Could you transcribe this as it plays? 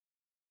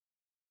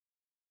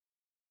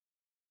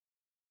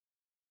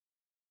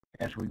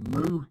As we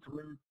move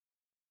through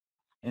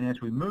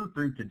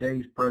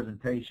today's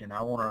presentation,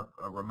 I want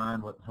to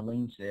remind what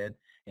Helene said,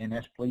 and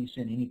that's please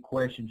send any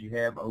questions you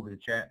have over the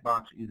chat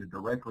box, either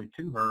directly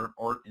to her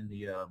or in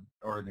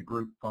the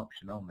group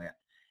function on that.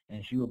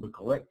 And she will be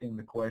collecting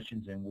the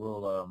questions, and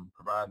we'll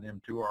provide them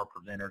to our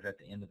presenters at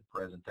the end of the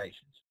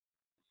presentations.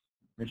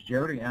 Ms.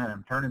 Jody, I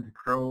am turning the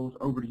controls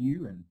over to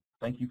you, and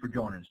thank you for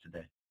joining us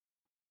today.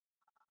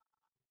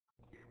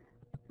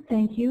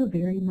 Thank you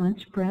very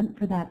much, Brent,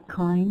 for that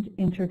kind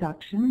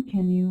introduction.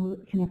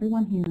 Can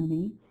everyone hear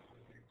me?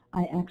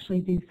 I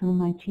actually do some of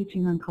my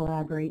teaching on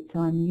Collaborate,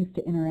 so I'm used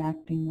to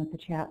interacting with the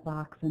chat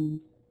box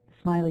and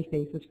smiley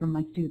faces from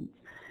my students.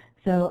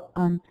 So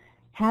I'm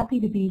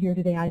happy to be here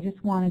today. I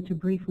just wanted to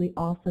briefly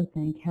also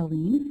thank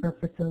Helene for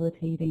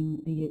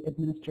facilitating the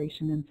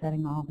administration and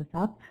setting all this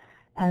up,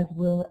 as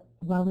well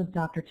as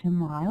Dr.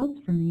 Tim Riles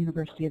from the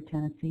University of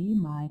Tennessee,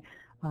 my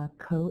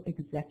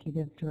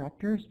co-executive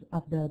directors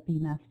of the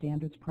BMAS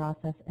standards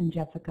process, and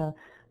Jessica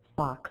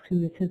Fox,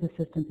 who is his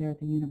assistant there at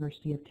the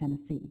University of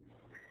Tennessee.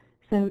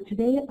 So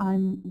today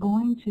I'm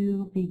going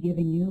to be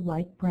giving you,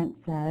 like Brent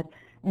said,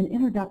 an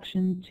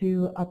introduction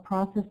to a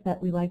process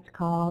that we like to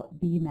call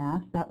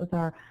BMAS. That was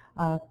our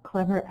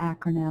clever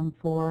acronym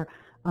for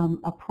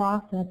a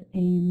process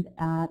aimed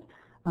at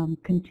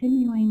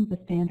continuing the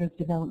standards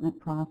development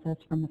process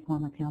from the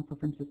former Council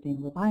for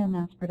Sustainable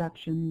Biomass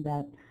Production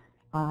that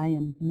I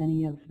and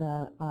many of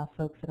the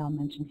folks that I'll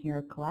mention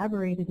here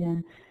collaborated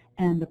in,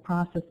 and the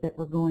process that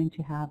we're going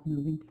to have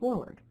moving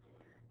forward.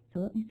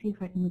 So let me see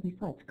if I can move these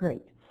slides.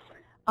 Great.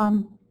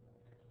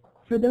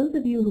 For those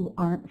of you who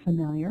aren't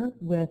familiar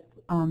with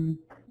some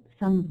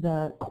of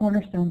the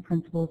cornerstone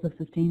principles of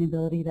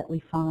sustainability that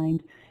we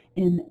find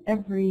in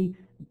every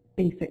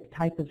basic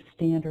type of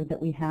standard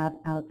that we have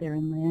out there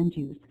in land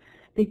use,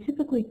 they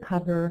typically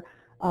cover,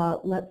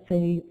 let's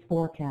say,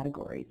 4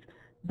 categories.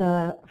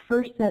 The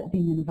first set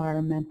being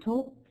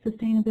environmental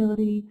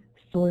sustainability,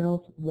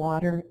 soils,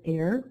 water,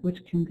 air,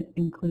 which can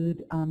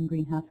include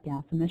greenhouse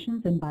gas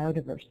emissions, and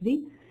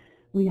biodiversity.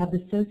 We have the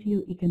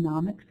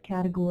socioeconomics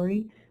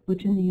category,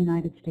 which in the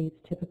United States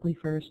typically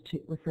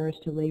refers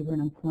to labor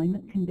and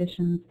employment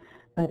conditions,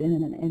 but in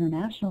an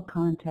international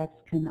context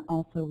can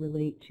also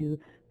relate to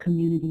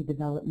community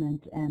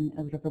development and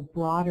a sort of a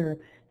broader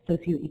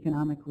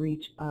socioeconomic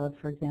reach of,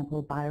 for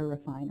example,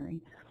 biorefinery.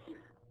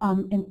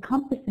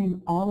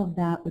 Encompassing all of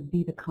that would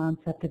be the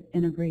concept of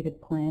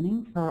integrated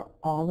planning for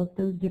all of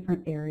those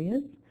different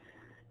areas.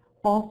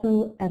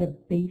 Also, at a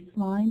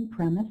baseline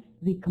premise,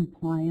 the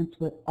compliance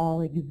with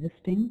all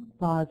existing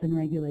laws and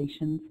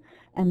regulations.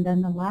 And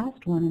then the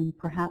last one, and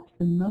perhaps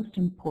the most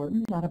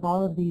important out of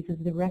all of these, is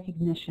the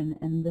recognition,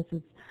 and this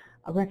is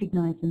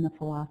recognized in the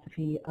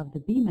philosophy of the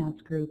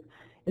BMAS group,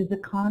 is the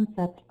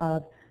concept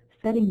of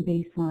setting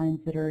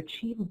baselines that are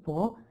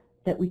achievable,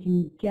 that we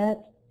can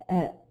get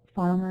at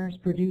farmers,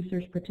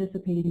 producers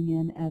participating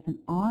in as an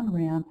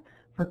on-ramp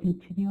for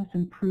continuous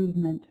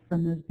improvement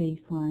from those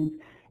baselines,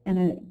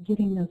 and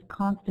getting those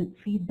constant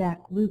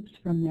feedback loops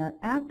from their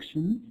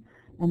actions,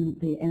 and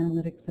the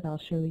analytics that I'll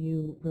show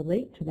you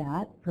relate to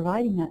that,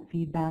 providing that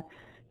feedback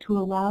to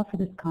allow for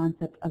this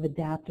concept of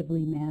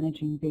adaptively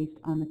managing based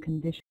on the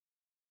conditions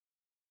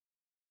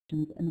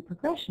and the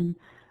progression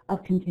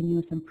of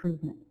continuous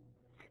improvement.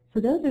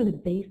 So those are the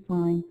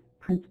baseline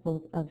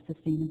principles of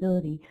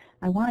sustainability.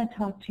 I want to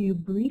talk to you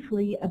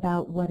briefly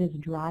about what is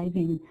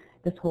driving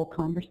this whole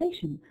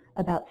conversation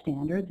about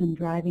standards and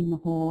driving the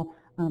whole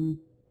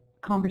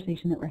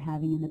conversation that we're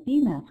having in the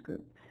BMAS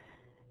group.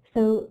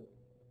 So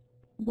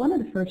one of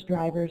the first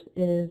drivers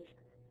is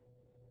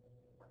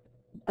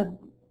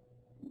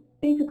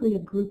basically a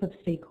group of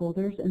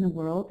stakeholders in the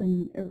world,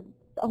 and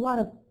a lot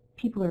of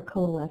people are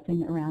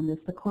coalescing around this.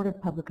 The court of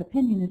public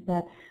opinion is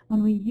that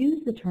when we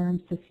use the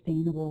term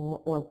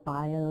sustainable or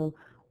bio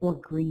or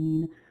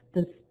green,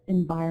 this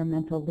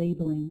environmental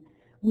labeling,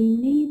 we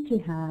need to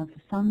have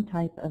some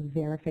type of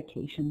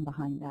verification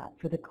behind that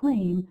for the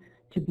claim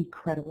to be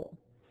credible.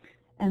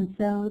 And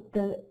so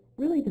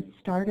really the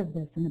start of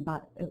this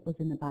it was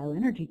in the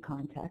bioenergy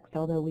context,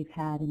 although we've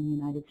had in the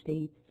United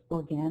States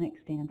organic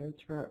standards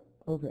for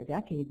over a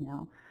decade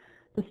now.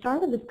 The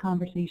start of this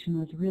conversation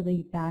was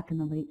really back in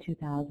the late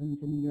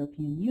 2000s in the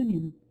European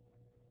Union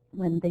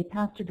when they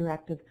passed a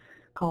directive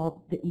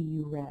called the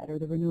EU RED, or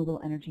the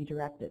Renewable Energy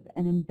Directive,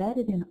 and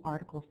embedded in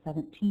Article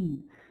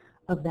 17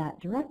 of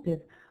that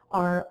directive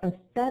are a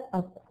set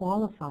of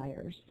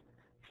qualifiers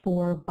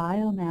for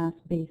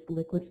biomass-based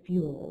liquid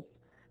fuels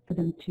for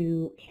them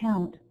to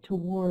count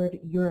toward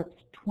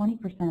Europe's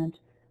 20%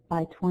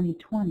 by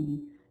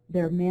 2020,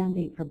 their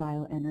mandate for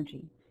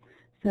bioenergy.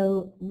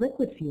 So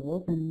liquid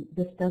fuels, and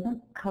this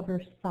doesn't cover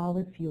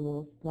solid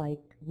fuels like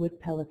wood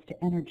pellets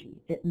to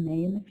energy. It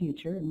may in the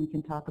future, and we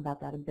can talk about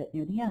that a bit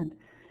near the end.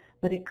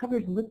 But it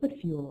covers liquid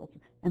fuels,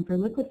 and for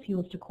liquid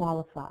fuels to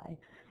qualify,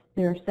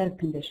 there are a set of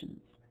conditions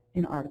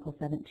in Article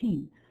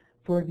 17.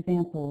 For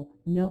example,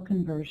 no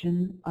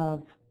conversion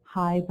of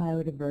high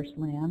biodiverse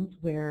lands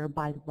where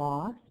by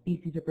law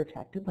species are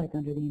protected, like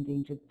under the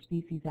Endangered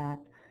Species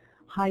Act,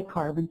 high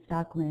carbon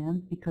stock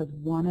lands because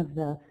one of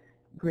the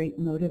great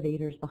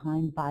motivators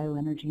behind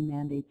bioenergy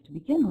mandates to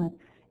begin with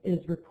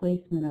is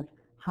replacement of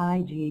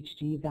high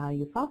GHG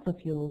value fossil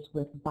fuels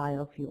with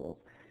biofuels.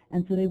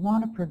 And so they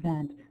want to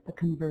prevent the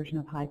conversion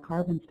of high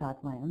carbon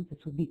stock lands.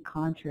 This would be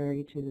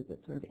contrary to the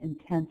sort of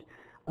intent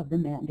of the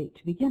mandate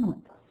to begin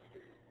with.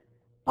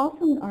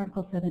 Also in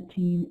Article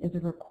 17 is a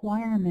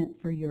requirement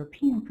for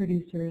European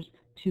producers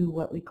to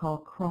what we call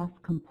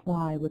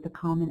cross-comply with the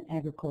Common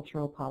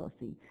Agricultural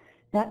Policy.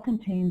 That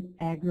contains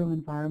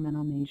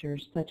agro-environmental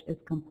measures such as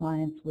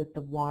compliance with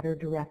the Water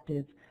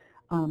Directive,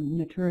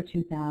 Natura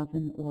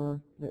 2000,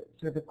 or the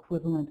sort of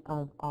equivalent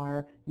of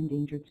our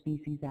Endangered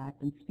Species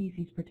Act and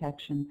species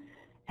protection,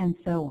 and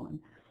so on.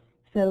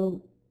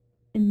 So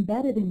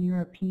embedded in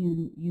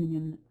European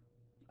Union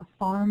a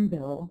farm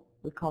bill,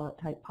 we call it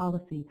type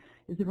policy,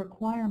 is a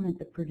requirement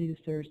that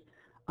producers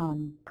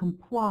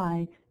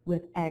comply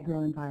with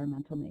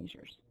agro-environmental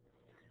measures.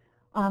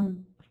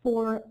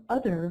 For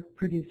other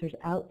producers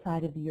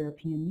outside of the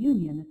European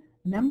Union,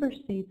 member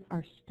states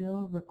are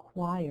still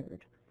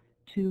required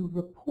to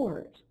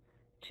report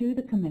to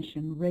the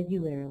Commission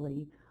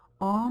regularly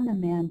on the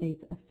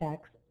mandate's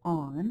effects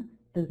on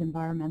those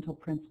environmental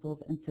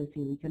principles and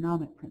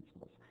socioeconomic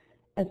principles.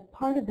 As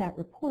part of that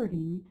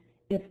reporting,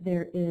 if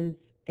there is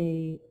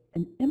an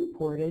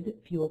imported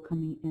fuel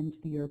coming into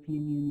the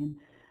European Union,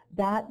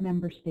 that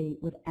member state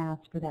would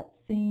ask for that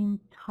same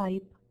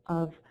type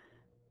of,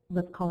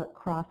 let's call it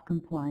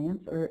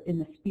cross-compliance, or in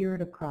the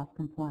spirit of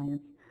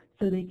cross-compliance,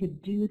 so they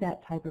could do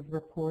that type of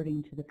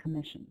reporting to the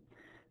Commission.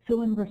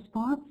 So in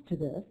response to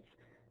this,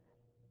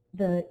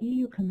 the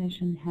EU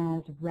Commission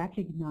has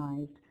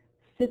recognized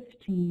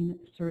 15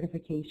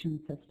 certification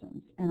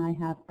systems, and I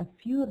have a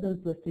few of those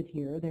listed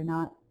here. They're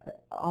not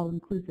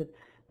all-inclusive,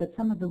 but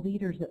some of the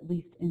leaders, at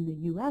least in the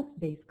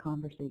U.S.-based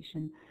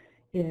conversation,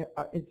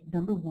 is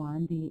number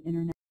one, the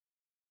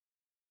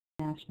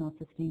International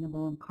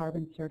Sustainable and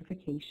Carbon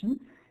Certification,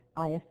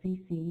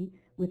 ISCC,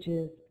 which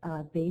is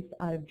based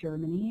out of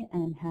Germany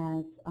and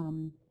has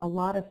a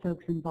lot of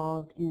folks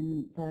involved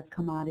in the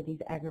commodities,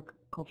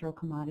 agricultural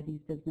commodities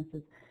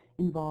businesses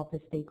involved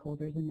as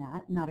stakeholders in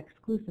that, not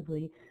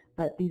exclusively,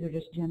 but these are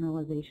just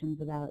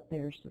generalizations about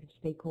their sort of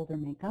stakeholder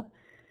makeup.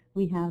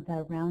 We have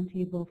the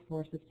Roundtable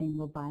for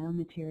Sustainable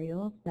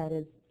Biomaterials that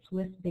is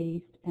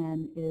Swiss-based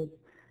and is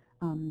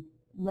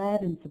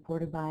led and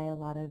supported by a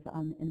lot of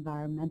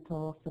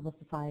environmental civil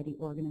society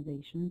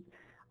organizations.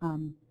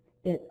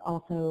 It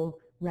also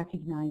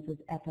recognizes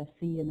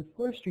FSC in the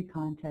forestry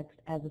context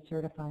as a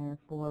certifier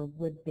for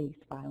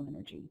wood-based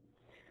bioenergy.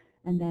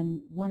 And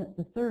then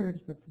the third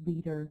sort of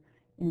leader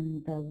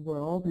in the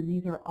world, and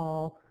these are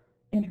all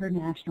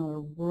international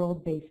or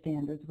world-based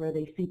standards where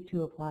they seek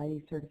to apply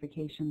these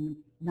certifications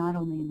not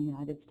only in the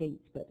United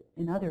States but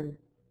in other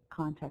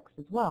contexts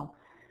as well.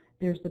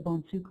 There's the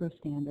Bom Sucro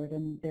standard,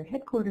 and they're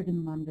headquartered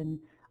in London.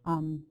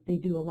 They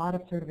do a lot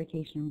of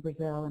certification in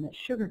Brazil, and it's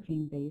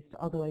sugarcane based,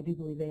 although I do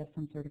believe they have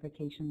some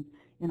certifications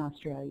in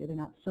Australia. They're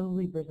not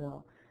solely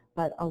Brazil,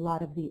 but a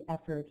lot of the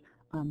effort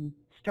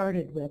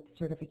started with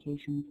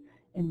certifications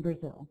in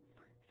Brazil.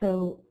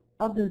 So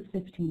of those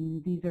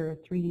 15, these are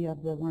 3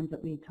 of the ones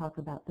that we talk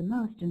about the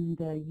most in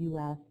the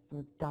U.S.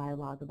 sort of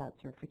dialogue about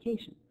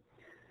certification.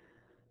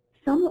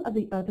 Some of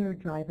the other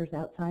drivers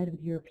outside of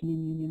the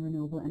European Union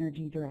Renewable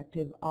Energy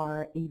Directive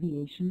are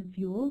aviation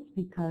fuels,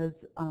 because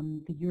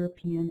the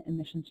European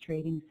emissions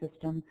trading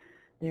system,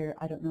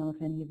 I don't know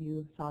if any of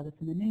you saw this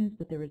in the news,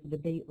 but there was a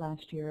debate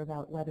last year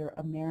about whether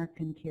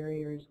American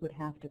carriers would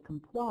have to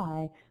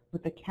comply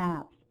with the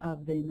caps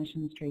of the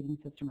emissions trading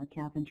system, or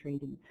cap and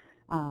trading,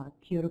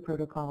 Kyoto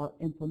Protocol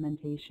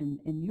implementation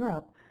in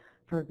Europe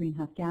for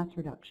greenhouse gas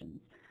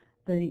reductions.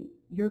 The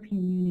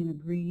European Union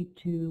agreed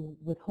to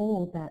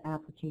withhold that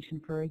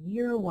application for a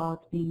year while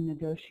it's being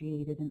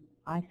negotiated in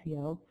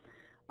ICO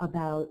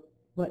about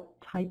what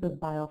type of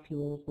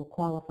biofuels will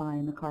qualify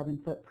in the carbon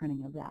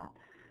footprinting of that.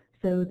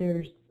 So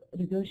there's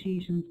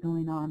negotiations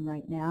going on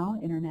right now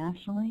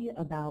internationally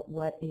about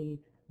what a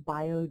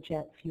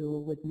biojet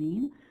fuel would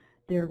mean.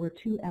 There were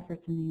 2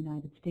 efforts in the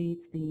United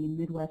States, the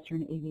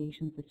Midwestern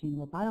Aviation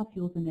Sustainable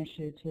Biofuels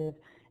Initiative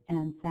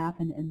and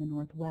SAFN in the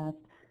Northwest.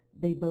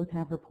 They both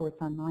have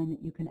reports online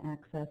that you can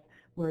access,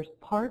 whereas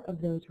part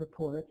of those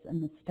reports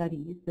and the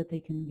studies that they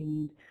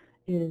convened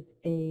is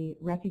a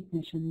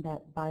recognition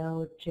that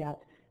biojet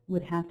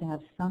would have to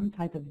have some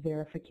type of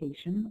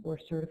verification or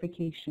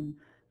certification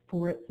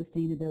for its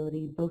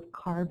sustainability, both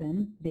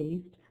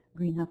carbon-based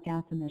greenhouse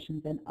gas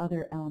emissions and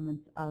other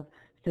elements of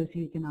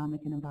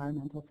socioeconomic and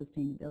environmental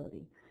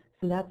sustainability.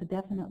 So that's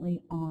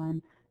definitely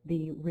on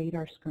the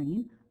radar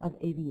screen of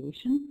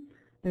aviation.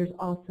 There's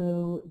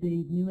also the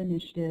new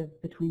initiative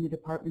between the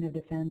Department of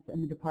Defense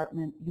and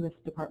the U.S.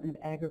 Department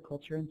of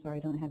Agriculture, and sorry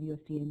I don't have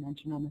USDA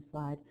mentioned on the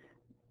slide,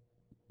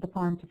 the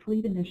Farm to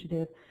Fleet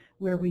initiative,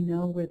 where we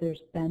know where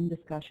there's been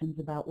discussions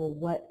about, well,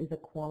 what is a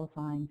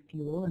qualifying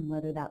fuel and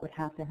whether that would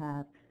have to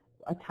have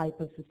a type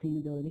of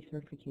sustainability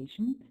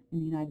certification in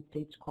the United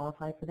States to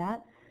qualify for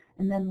that.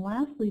 And then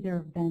lastly, there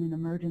have been an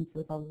emergence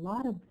of a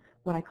lot of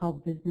what I call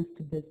business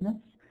to business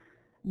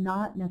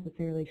not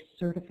necessarily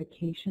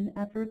certification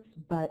efforts,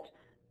 but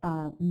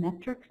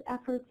metrics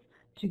efforts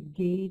to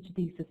gauge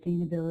the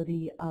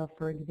sustainability of,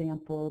 for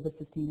example, the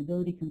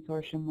Sustainability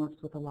Consortium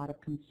works with a lot of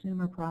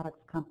consumer products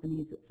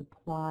companies that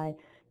supply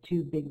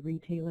to big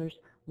retailers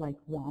like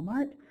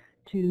Walmart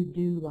to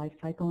do life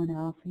cycle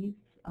analyses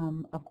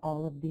of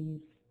all of these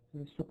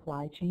sort of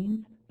supply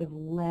chains. They've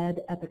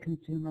led at the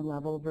consumer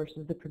level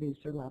versus the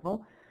producer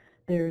level.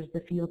 There's the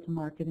Field to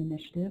Market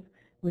Initiative,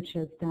 which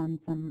has done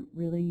some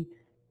really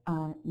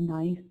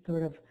nice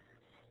sort of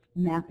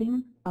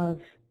mapping of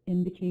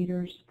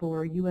indicators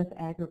for U.S.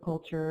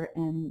 agriculture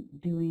and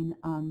doing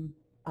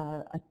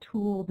a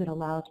tool that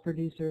allows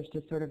producers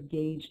to sort of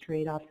gauge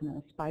trade-offs in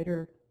a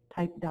spider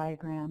type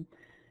diagram.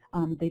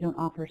 They don't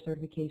offer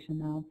certification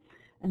though.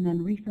 And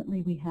then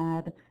recently we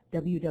had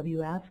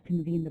WWF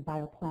convene the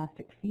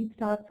Bioplastic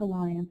Feedstocks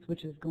Alliance,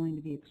 which is going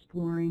to be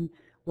exploring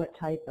what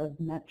type of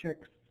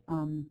metrics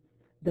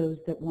those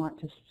that want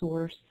to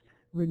source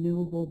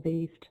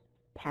renewable-based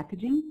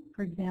packaging,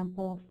 for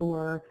example,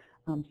 for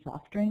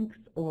soft drinks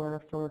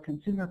or for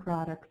consumer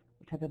products,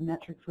 what type of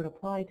metrics would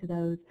apply to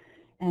those.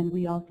 And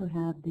we also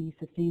have the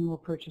Sustainable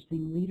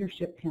Purchasing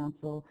Leadership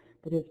Council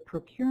that is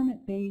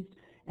procurement-based,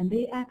 and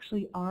they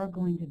actually are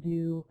going to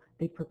do,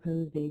 they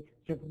proposed a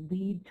sort of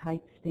LEED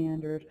type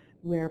standard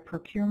where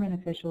procurement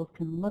officials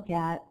can look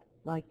at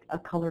like a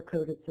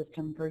color-coded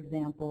system, for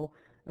example,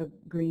 a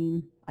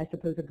green, I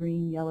suppose a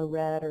green, yellow,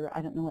 red, or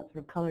I don't know what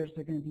sort of colors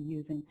they're going to be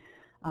using,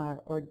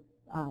 or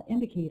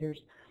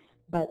indicators,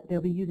 but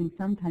they'll be using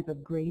some type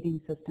of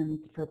grading system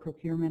for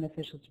procurement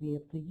officials to be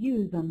able to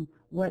use on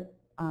what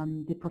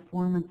the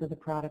performance of the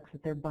products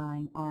that they're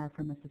buying are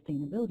from a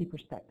sustainability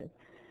perspective.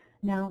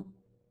 Now,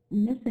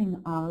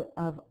 missing out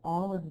of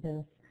all of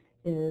this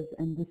is,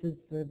 and this is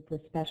the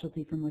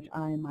specialty from which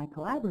I and my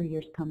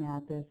collaborators come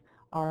at this,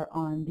 are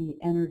on the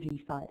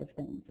energy side of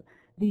things.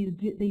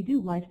 They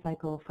do life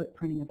cycle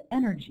footprinting of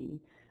energy,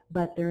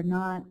 but they're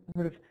not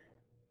sort of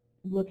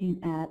looking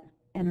at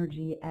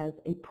energy as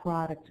a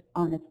product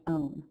on its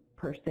own,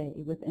 per se,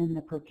 within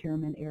the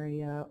procurement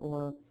area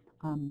or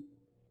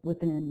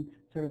within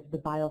sort of the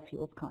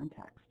biofuels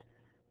context.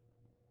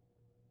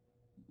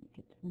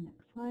 Get to the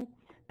next slide.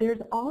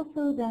 There's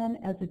also then,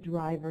 as a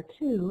driver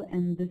too,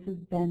 and this has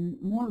been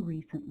more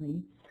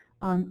recently,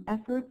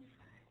 efforts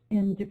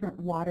in different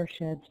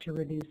watersheds to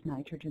reduce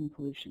nitrogen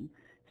pollution.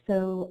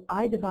 So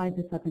I divide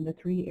this up into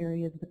 3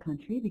 areas of the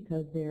country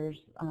because there's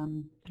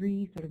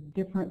 3 sort of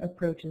different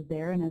approaches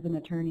there, and as an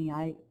attorney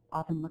I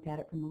often look at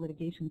it from a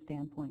litigation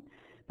standpoint.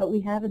 But we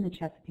have in the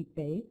Chesapeake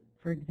Bay,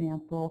 for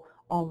example,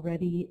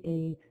 already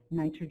a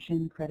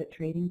nitrogen credit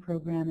trading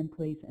program in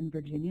place in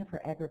Virginia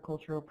for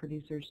agricultural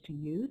producers to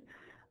use.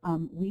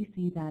 We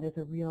see that as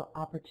a real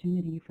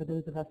opportunity for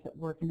those of us that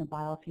work in the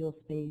biofuel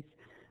space,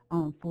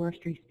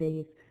 forestry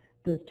space,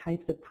 those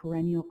types of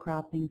perennial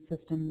cropping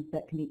systems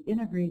that can be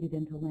integrated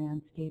into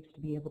landscapes to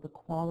be able to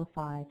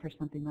qualify for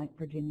something like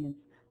Virginia's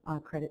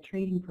credit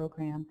trading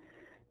program.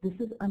 This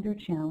is under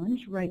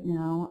challenge right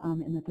now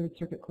in the Third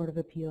Circuit Court of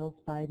Appeals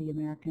by the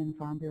American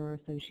Farm Bureau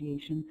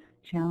Association,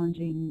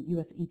 challenging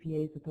U.S.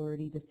 EPA's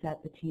authority to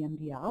set the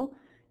TMDL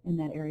in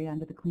that area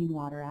under the Clean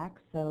Water Act.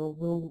 So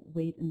we'll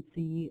wait and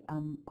see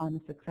on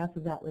the success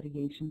of that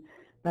litigation.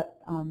 But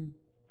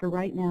for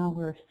right now,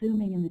 we're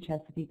assuming in the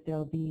Chesapeake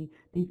there'll be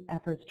these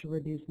efforts to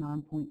reduce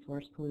non-point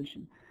source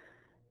pollution.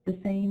 The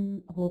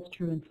same holds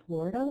true in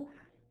Florida.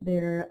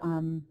 There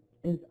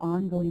is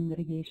ongoing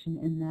litigation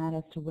in that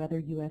as to whether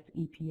U.S.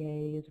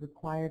 EPA is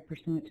required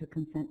pursuant to a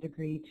consent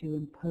decree to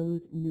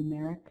impose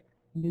numeric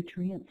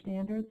nutrient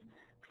standards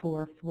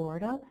for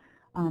Florida.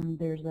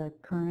 There's a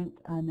current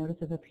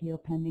notice of appeal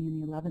pending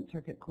in the 11th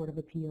Circuit Court of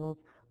Appeals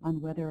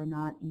on whether or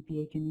not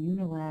EPA can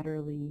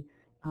unilaterally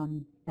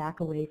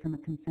back away from a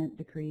consent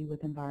decree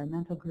with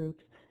environmental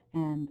groups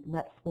and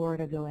let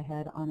Florida go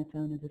ahead on its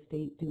own as a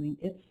state doing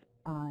its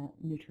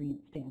nutrient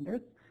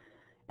standards.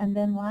 And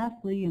then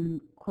lastly,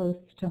 and close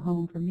to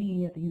home for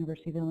me at the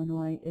University of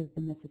Illinois, is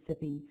the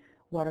Mississippi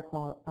water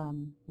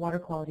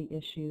quality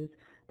issues.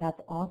 That's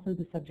also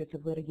the subject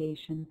of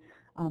litigation.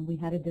 We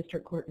had a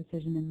district court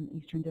decision in the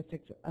Eastern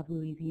District of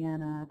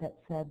Louisiana that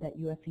said that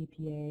U.S.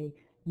 EPA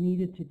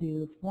needed to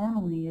do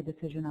formally a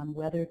decision on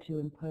whether to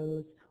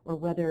impose or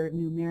whether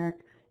numeric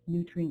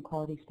nutrient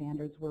quality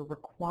standards were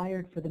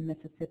required for the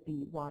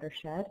Mississippi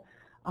watershed.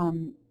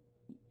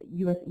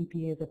 U.S.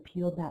 EPA has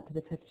appealed that to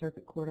the Fifth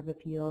Circuit Court of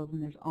Appeals,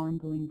 and there's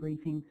ongoing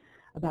briefing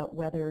about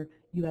whether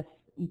U.S.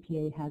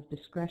 EPA has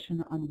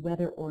discretion on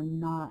whether or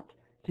not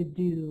to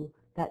do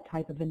that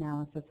type of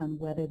analysis on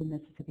whether the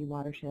Mississippi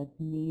watershed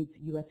needs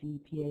U.S.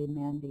 EPA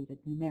mandated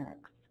numerics.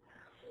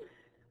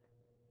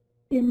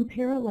 In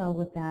parallel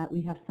with that,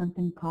 we have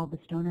something called the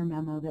Stoner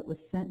Memo that was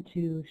sent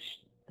to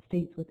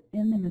states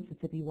within the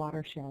Mississippi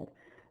watershed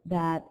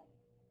that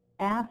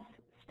asks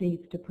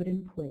states to put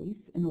in place,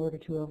 in order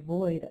to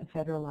avoid a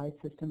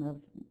federalized system of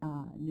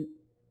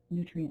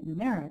nutrient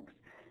numerics,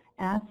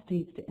 asks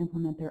states to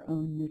implement their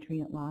own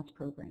nutrient loss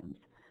programs.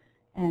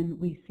 And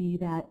we see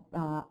that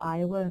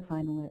Iowa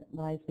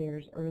finalized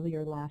theirs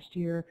earlier last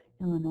year.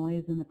 Illinois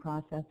is in the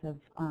process of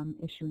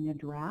issuing a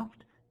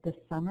draft this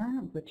summer,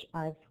 which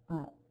I've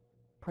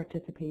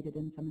participated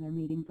in some of their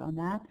meetings on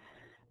that.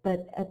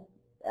 But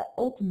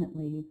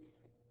ultimately,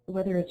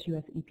 whether it's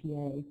US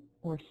EPA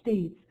or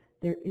states,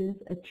 there is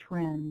a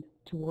trend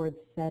towards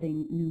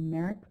setting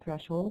numeric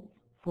thresholds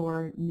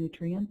for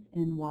nutrients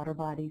in water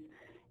bodies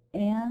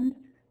and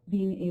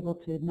being able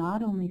to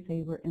not only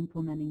say we're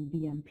implementing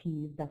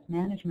BMPs, best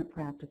management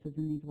practices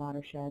in these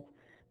watersheds,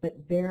 but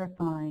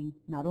verifying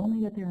not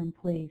only that they're in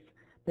place,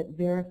 but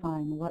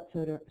verifying what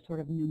sort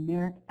of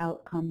numeric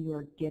outcome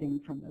you're getting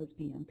from those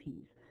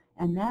BMPs.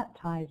 And that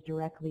ties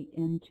directly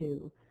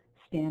into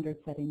standard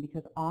setting,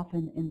 because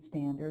often in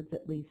standards,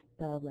 at least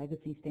the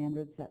legacy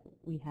standards that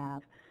we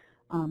have,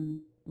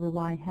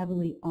 rely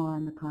heavily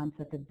on the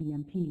concept of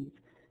BMPs.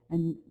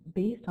 And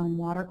based on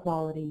water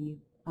quality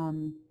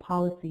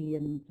policy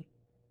and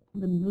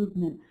the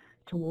movement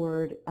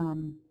toward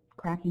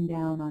cracking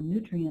down on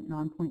nutrient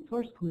non-point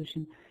source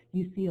pollution,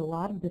 you see a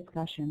lot of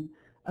discussion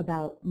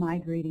about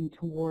migrating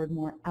toward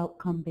more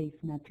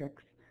outcome-based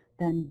metrics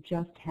than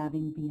just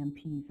having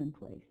BMPs in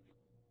place.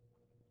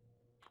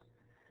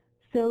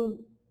 So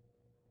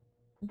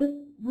this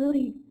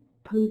really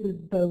poses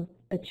both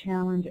a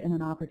challenge and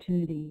an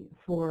opportunity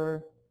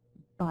for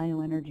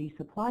bioenergy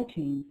supply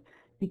chains,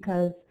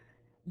 because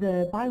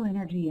the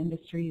bioenergy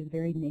industry is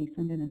very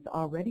nascent and is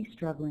already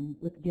struggling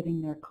with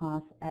getting their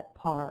costs at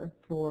par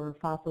for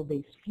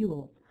fossil-based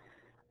fuels.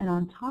 And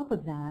on top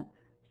of that,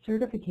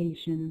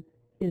 certification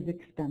is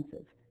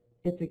expensive.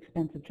 It's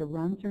expensive to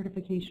run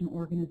certification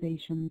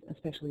organizations,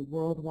 especially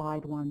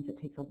worldwide ones.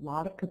 It takes a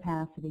lot of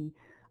capacity.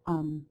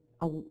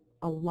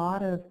 A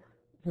lot of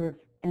sort of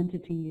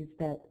entities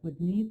that would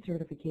need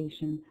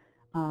certification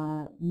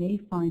may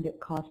find it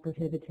cost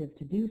prohibitive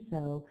to do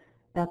so.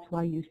 That's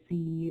why you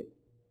see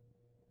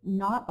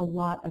not a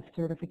lot of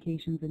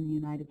certifications in the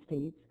United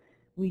States.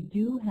 We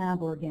do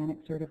have organic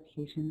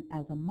certification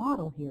as a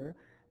model here,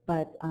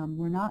 but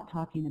we're not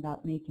talking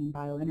about making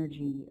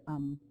bioenergy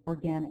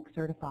organic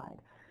certified.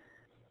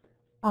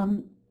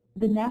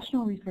 The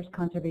National Resource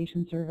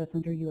Conservation Service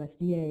under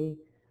USDA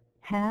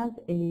has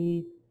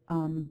a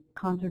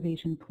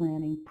conservation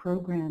planning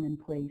program in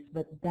place,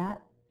 but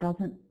that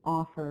doesn't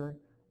offer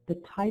the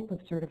type of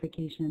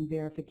certification and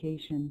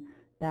verification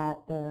that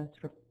the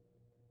sort of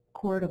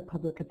court of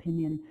public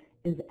opinion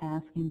is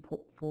asking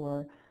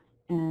for,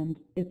 and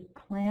its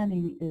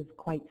planning is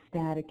quite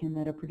static in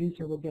that a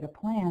producer will get a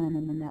plan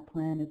and then that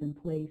plan is in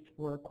place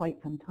for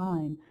quite some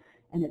time,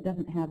 and it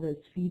doesn't have those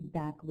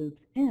feedback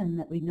loops in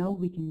that we know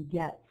we can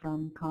get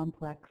from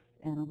complex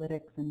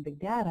analytics and big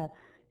data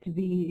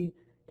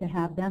to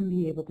have them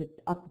be able to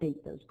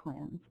update those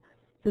plans.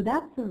 So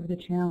that's sort of the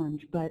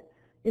challenge, but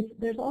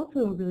there's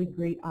also a really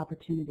great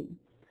opportunity.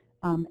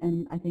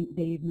 And I think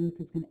Dave Muth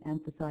is going to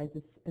emphasize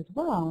this as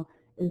well,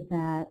 is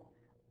that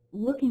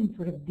looking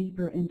sort of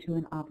deeper into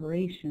an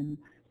operation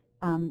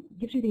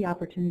gives you the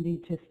opportunity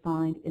to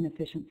find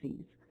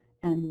inefficiencies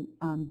and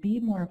be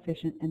more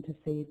efficient and to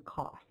save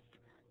costs.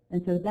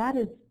 And so that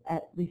is,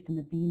 at least in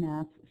the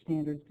BMAS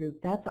standards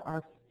group, that's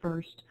our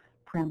first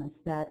premise,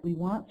 that we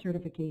want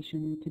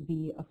certification to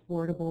be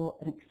affordable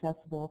and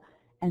accessible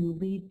and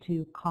lead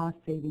to cost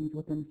savings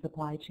within the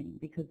supply chain,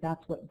 because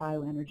that's what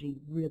bioenergy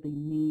really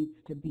needs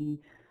to be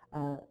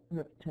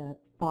to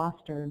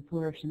foster and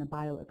flourish in a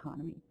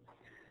bioeconomy.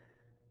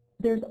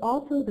 There's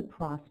also the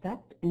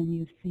prospect, and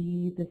you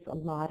see this a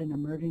lot in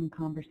emerging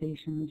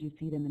conversations, you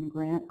see them in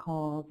grant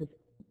calls, this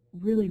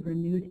really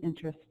renewed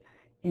interest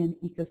in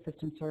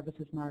ecosystem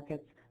services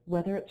markets,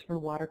 whether it's for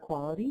water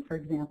quality, for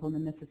example, in the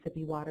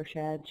Mississippi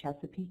watershed,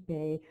 Chesapeake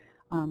Bay,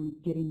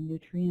 getting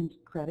nutrient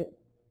credits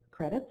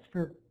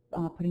for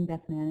putting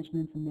best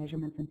managements and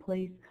measurements in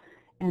place,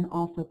 and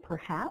also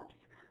perhaps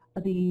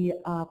the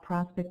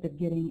prospect of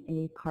getting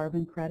a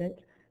carbon credit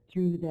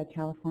through the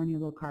California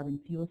Low Carbon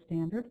Fuel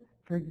Standard,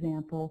 for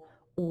example,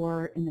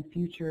 or in the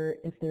future,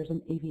 if there's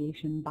an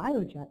aviation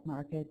biojet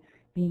market,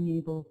 being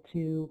able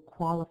to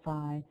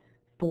qualify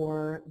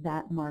for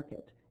that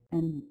market,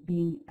 and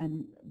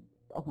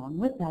along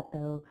with that,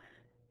 though,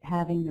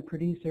 having the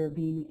producer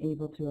being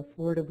able to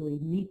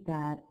affordably meet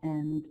that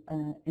and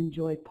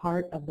enjoy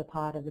part of the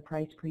pot of the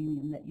price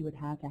premium that you would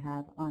have to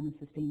have on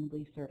a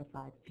sustainably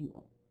certified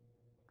fuel.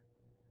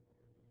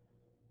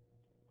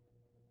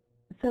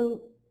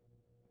 So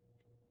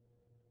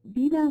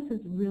BMAS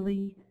is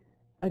really,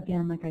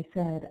 again, like I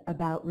said,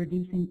 about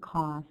reducing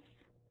costs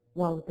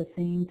while at the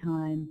same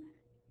time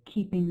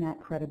keeping that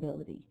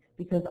credibility.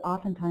 Because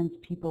oftentimes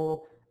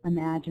people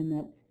imagine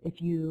that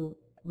if you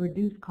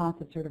reduce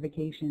cost of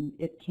certification,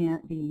 it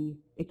can't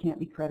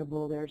be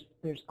credible.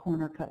 There's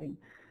corner cutting.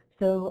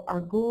 So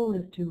our goal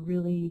is to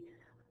really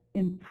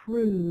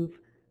improve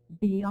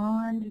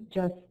beyond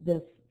just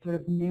this sort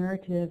of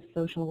narrative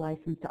social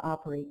license to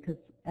operate. Because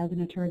as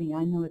an attorney,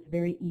 I know it's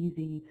very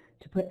easy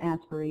to put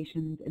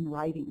aspirations in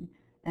writing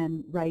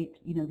and write,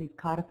 these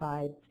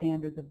codified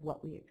standards of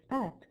what we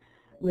expect.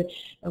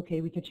 which,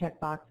 okay, we could check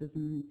boxes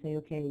and say,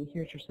 okay,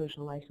 here's your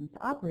social license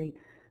to operate.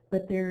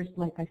 But there's,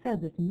 like I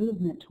said, this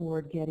movement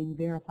toward getting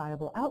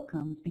verifiable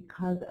outcomes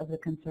because of the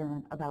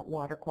concern about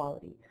water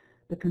quality,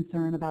 the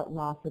concern about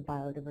loss of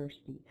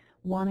biodiversity,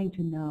 wanting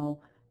to know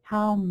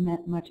how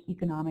much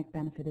economic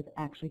benefit is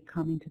actually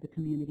coming to the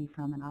community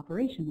from an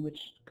operation,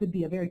 which could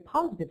be a very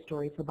positive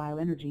story for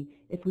bioenergy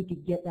if we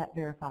could get that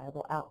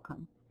verifiable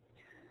outcome.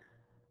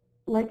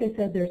 Like I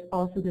said, there's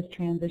also this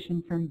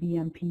transition from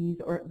BMPs,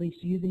 or at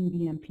least using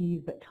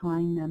BMPs, but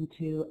tying them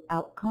to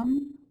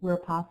outcomes where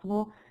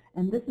possible.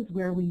 And this is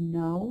where we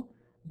know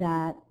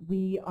that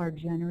we are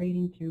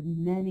generating through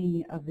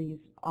many of these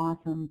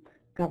awesome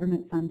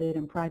government-funded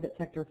and private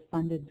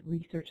sector-funded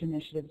research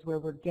initiatives where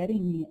we're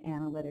getting the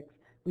analytics.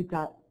 We've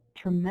got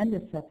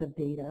tremendous sets of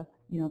data,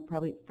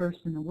 probably first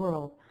in the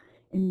world,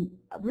 and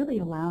really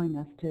allowing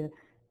us to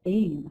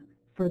aim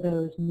for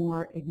those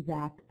more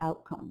exact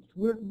outcomes.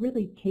 We're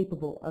really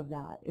capable of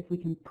that if we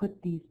can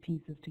put these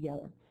pieces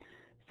together.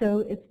 So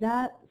it's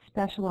that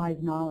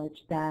specialized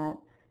knowledge that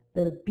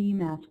the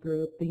BMAS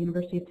group, the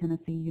University of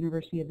Tennessee,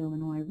 University of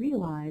Illinois,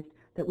 realized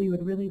that we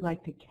would really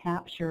like to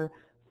capture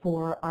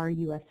for our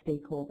U.S.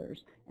 stakeholders,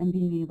 and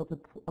being able to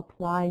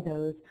apply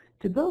those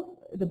to both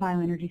the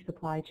bioenergy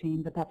supply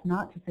chain, but that's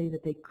not to say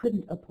that they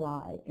couldn't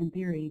apply, in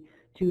theory,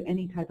 to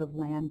any type of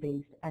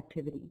land-based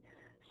activity.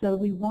 So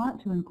we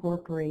want to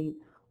incorporate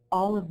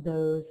all of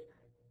those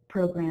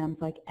programs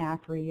like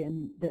AFRI,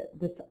 and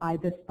this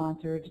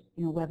IBIS-sponsored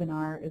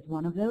webinar is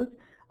one of those.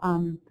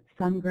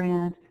 Sun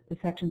Grant, the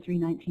Section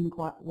 319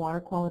 water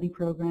quality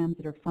programs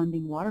that are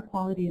funding water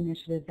quality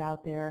initiatives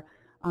out there.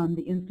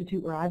 The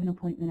institute where I have an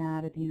appointment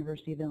at the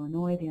University of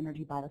Illinois, the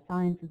Energy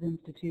Biosciences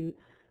Institute,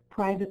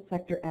 private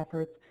sector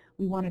efforts.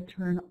 We want to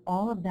turn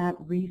all of that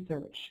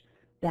research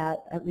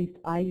that at least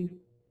I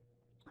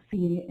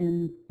see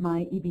in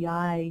my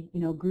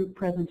EBI group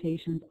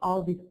presentations, all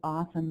of these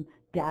awesome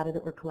data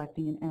that we're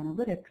collecting in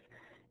analytics,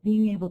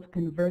 being able to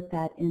convert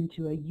that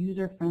into a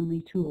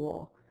user-friendly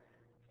tool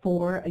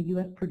for a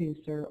U.S.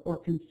 producer or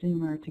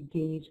consumer to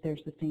gauge their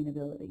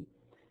sustainability.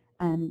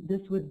 And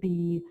this would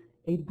be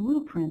a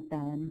blueprint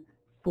then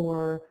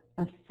for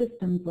a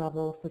systems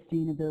level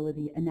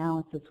sustainability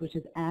analysis, which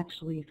is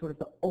actually sort of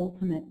the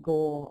ultimate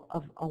goal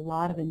of a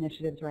lot of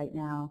initiatives right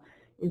now,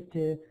 is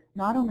to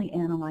not only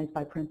analyze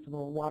by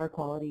principle water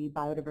quality,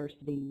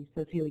 biodiversity,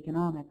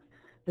 socioeconomics,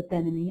 but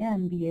then in the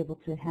end be able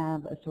to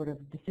have a sort of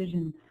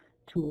decision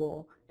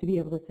tool to be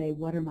able to say,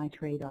 what are my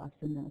trade-offs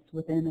in this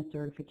within a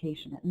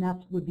certification? And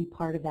that would be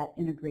part of that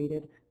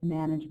integrated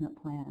management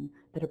plan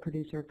that a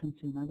producer or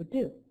consumer would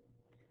do.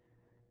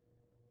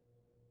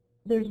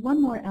 There's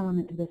one more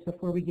element to this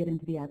before we get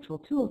into the actual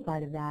tool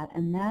side of that,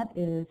 and that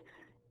is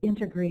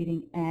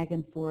integrating ag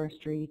and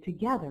forestry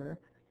together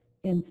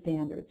in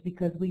standards,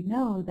 because we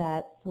know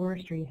that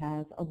forestry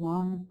has a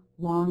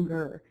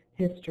longer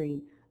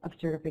history of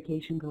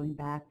certification going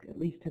back at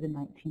least to the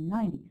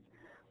 1990s.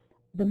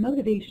 The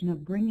motivation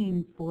of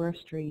bringing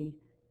forestry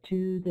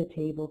to the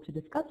table to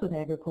discuss with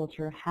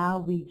agriculture how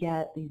we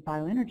get these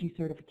bioenergy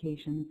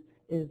certifications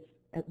is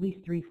at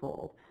least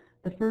threefold.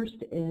 The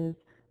first is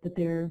that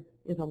there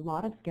is a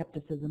lot of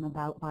skepticism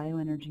about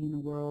bioenergy in the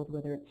world,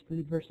 whether it's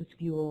food versus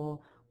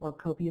fuel or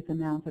copious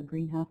amounts of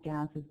greenhouse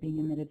gases being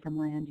emitted from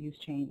land use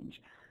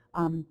change.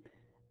 And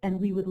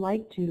we would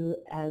like to,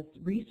 as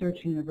research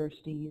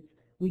universities,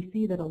 we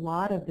see that a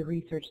lot of the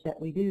research that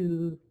we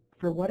do,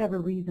 for whatever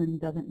reason,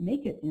 doesn't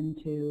make it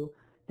into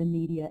the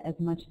media as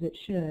much as it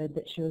should,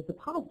 that shows the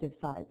positive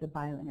sides of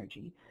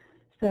bioenergy.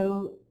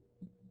 So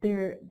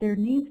there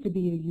needs to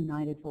be a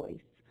united voice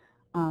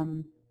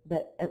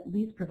that at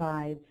least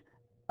provides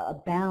a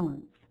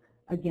balance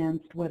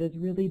against what has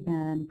really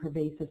been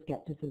pervasive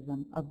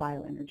skepticism of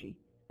bioenergy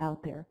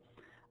out there.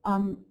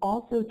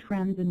 Also,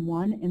 trends in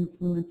one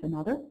influence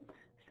another.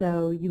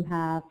 So you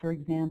have, for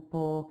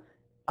example,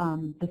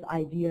 this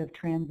idea of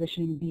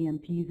transitioning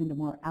BMPs into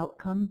more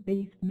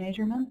outcome-based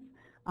measurements,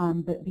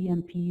 but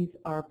BMPs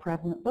are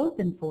prevalent both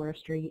in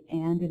forestry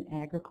and in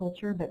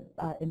agriculture,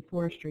 but in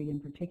forestry in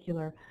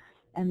particular.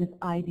 And this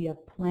idea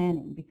of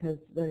planning, because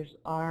there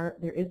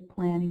is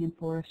planning in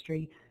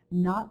forestry,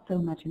 not so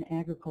much in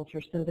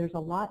agriculture, so there's a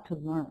lot to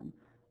learn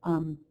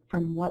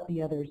from what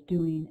the other is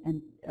doing,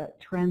 and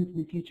trends in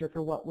the future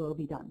for what will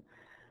be done.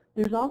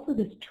 There's also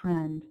this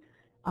trend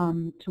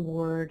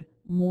toward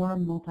more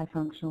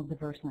multifunctional,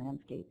 diverse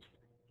landscapes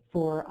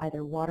for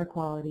either water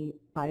quality,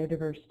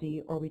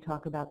 biodiversity, or we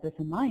talk about this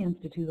in my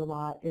institute a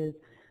lot, is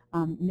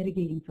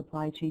mitigating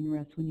supply chain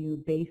risks when you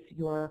base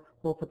your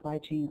whole supply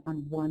chain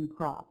on one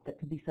crop that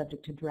could be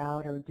subject to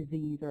drought or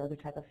disease or other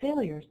type of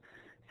failures.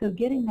 So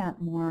getting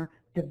that more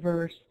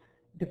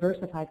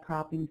diversified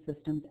cropping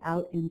systems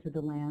out into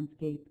the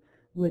landscape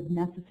would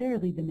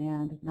necessarily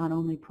demand not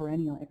only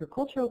perennial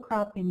agricultural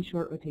cropping,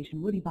 short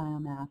rotation woody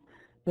biomass,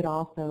 but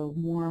also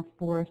more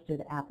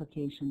forested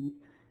applications,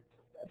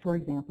 for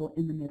example,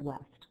 in the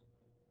Midwest.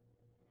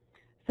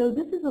 So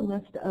this is a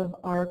list of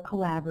our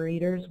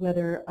collaborators,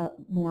 whether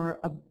more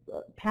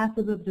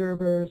passive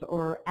observers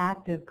or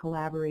active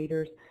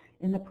collaborators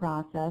in the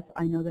process.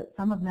 I know that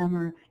some of them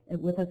are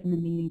with us in the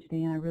meeting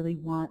today, and I really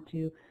want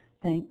to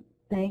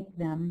thank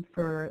them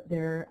for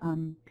their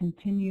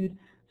continued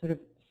sort of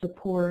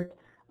support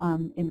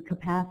in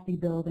capacity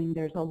building.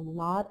 There's a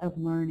lot of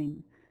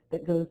learning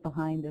that goes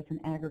behind this in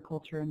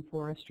agriculture and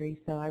forestry,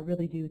 so I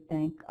really do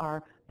thank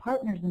our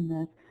partners in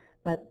this,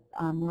 but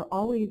we're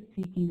always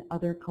seeking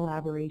other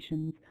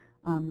collaborations.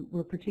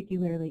 We're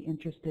particularly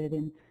interested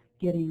in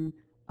getting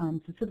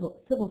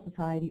civil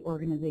society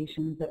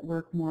organizations that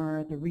work more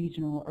at the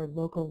regional or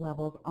local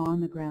levels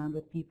on the ground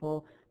with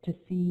people to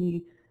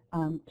see,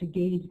 to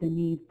gauge the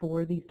need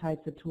for these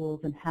types of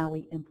tools and how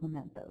we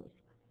implement those.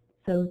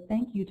 So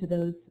thank you to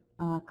those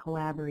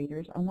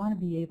collaborators. I want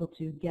to be able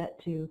to get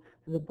to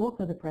the bulk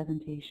of the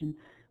presentation,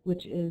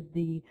 which is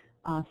the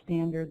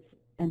standards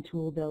and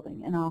tool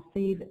building. And I'll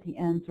save at the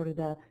end sort of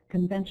the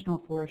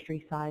conventional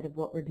forestry side of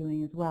what we're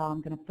doing as well.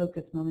 I'm going to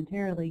focus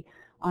momentarily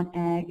on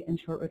ag and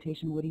short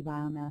rotation woody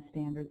biomass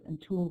standards and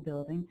tool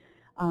building.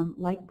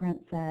 Like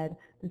Brent said,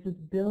 this is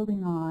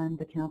building on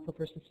the Council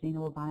for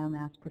Sustainable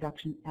Biomass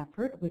Production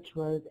effort, which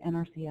was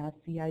NRCS,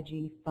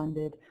 CIG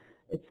funded.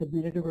 It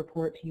submitted a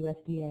report to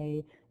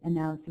USDA, and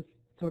now this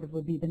sort of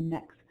would be the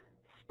next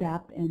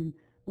step in,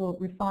 well,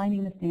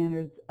 refining the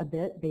standards a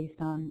bit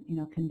based on, you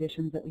know,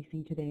 conditions that we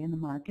see today in the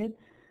market,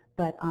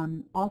 but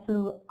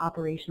also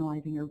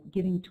operationalizing or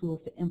giving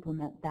tools to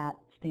implement that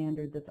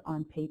standard that's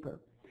on paper.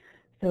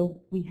 So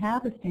we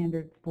have a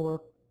standard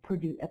for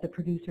at the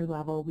producer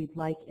level. We'd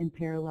like in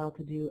parallel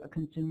to do a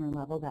consumer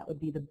level. That would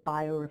be the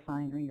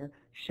biorefinery or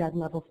shed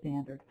level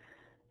standard.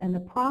 And the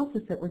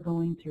process that we're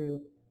going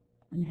through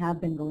and have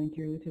been going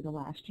through the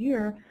last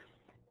year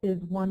is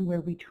one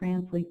where we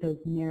translate those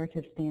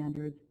narrative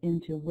standards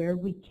into, where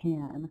we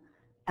can,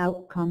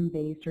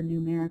 outcome-based or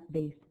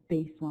numeric-based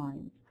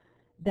baselines.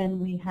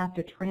 Then we have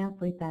to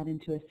translate that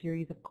into a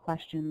series of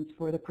questions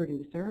for the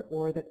producer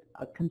or the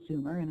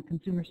consumer in a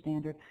consumer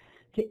standard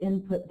to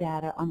input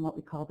data on what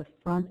we call the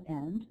front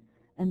end.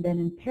 And then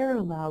in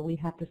parallel, we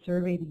have to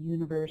survey the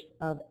universe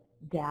of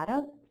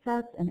data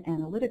sets and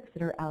analytics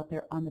that are out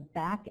there on the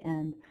back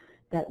end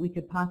that we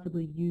could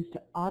possibly use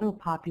to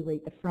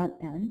auto-populate the front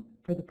end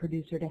for the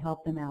producer to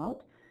help them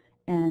out,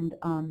 and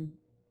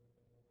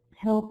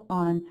help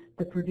on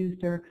the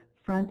producer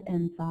front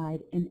end side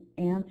in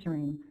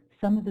answering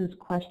some of those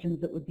questions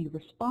that would be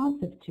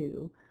responsive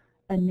to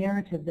a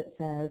narrative that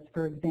says,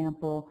 for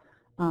example,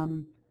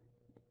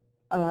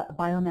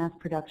 biomass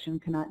production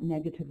cannot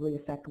negatively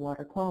affect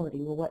water quality.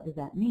 Well, what does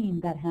that mean?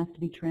 That has to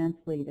be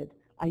translated,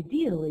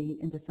 ideally,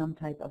 into some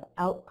type of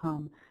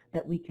outcome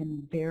that we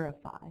can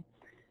verify.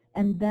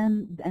 And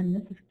then, and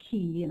this is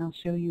key, and I'll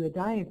show you a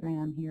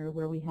diagram here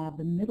where we have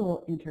the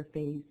middle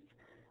interface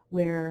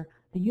where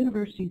the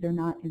universities are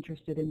not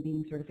interested in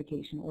being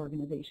certification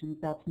organizations.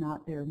 That's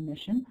not their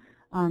mission.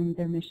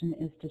 Their mission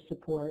is to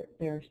support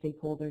their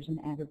stakeholders in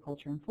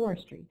agriculture and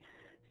forestry.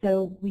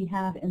 So we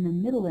have in the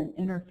middle an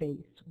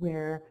interface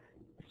where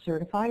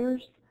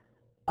certifiers,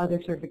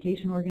 other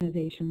certification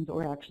organizations,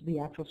 or actually the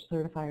actual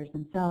certifiers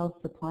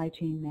themselves, supply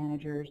chain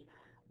managers,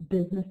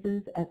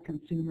 businesses as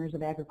consumers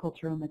of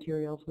agricultural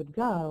materials would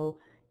go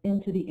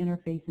into the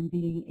interface and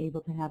being able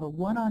to have a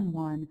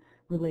one-on-one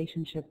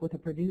relationship with a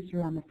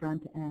producer on the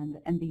front end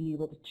and being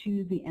able to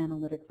choose the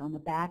analytics on the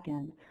back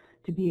end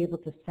to be able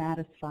to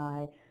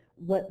satisfy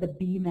what the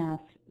BMAS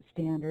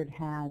standard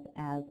has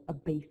as a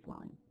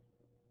baseline.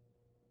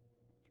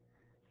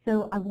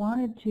 So I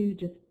wanted to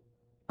just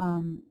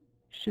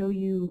show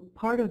you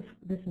part of,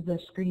 this is a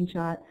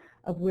screenshot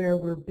of where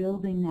we're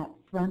building that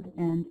front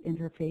end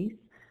interface.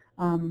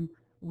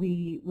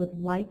 We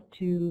would like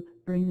to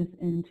bring this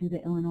into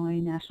the Illinois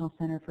National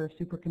Center for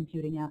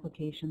Supercomputing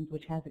Applications,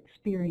 which has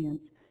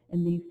experience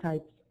in these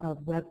types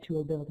of web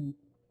tool building,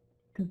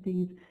 because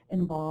these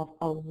involve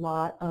a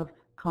lot of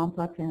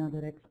complex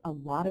analytics, a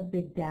lot of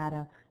big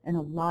data, and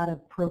a lot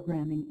of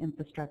programming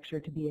infrastructure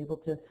to be able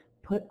to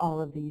put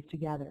all of these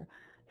together.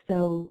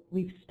 So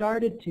we've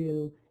started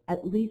to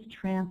at least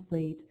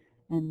translate,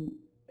 and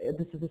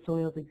this is a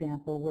soils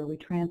example, where we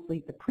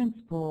translate the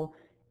principle,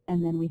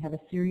 and then we have a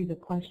series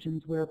of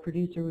questions where a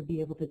producer would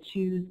be able to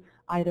choose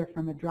either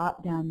from a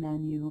drop-down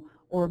menu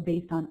or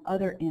based on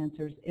other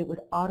answers, it would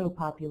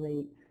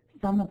auto-populate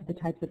some of the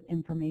types of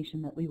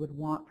information that we would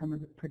want from a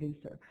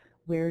producer.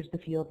 Where's the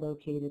field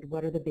located?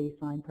 What are the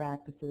baseline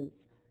practices?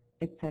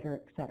 Et cetera,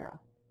 et cetera.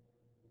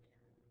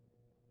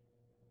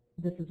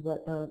 This is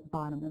what the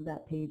bottom of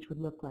that page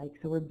would look like.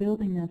 So we're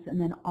building this,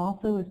 and then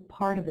also as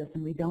part of this,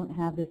 and we don't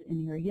have this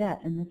in here yet,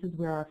 and this is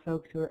where our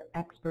folks who are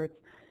experts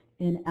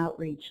in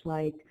outreach,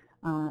 like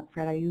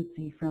Fred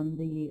Iuzzi from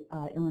the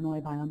Illinois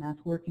Biomass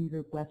Working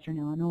Group, Western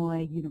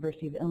Illinois,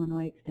 University of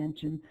Illinois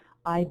Extension,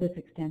 IBIS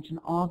Extension,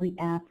 all the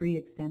AFRI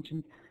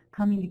extensions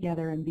coming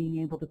together and being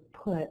able to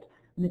put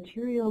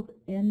materials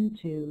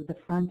into the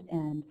front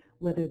end,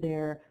 whether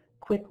they're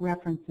quick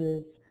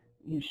references,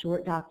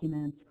 short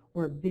documents,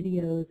 or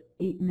videos,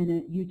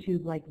 8-minute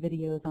YouTube-like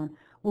videos on,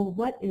 well,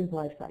 what is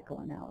life cycle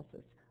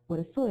analysis? What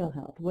is soil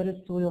health? What is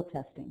soil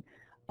testing?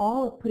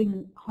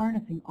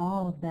 harnessing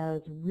all of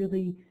those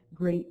really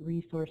great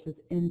resources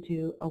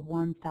into a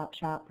one-stop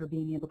shop for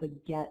being able to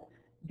get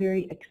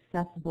very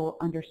accessible,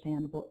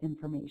 understandable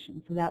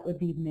information. So that would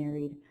be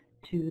married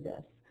to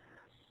this.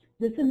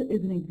 This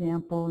is an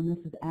example, and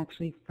this is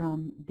actually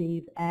from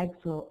Dave's Ag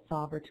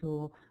Solver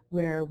tool,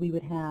 where we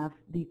would have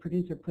the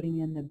producer putting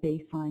in the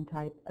baseline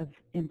type of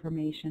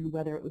information,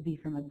 whether it would be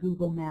from a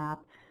Google map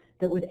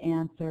that would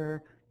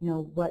answer,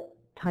 what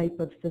type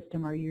of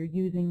system are you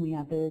using. We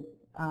have the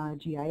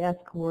GIS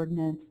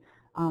coordinates.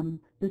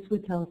 This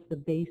would tell us the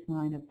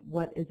baseline of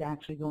what is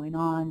actually going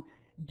on.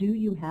 Do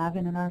you have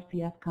an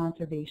NRCS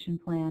conservation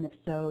plan? If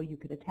so, you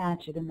could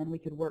attach it, and then we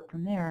could work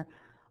from there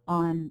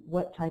on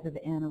what type of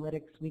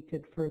analytics we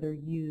could further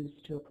use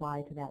to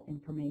apply to that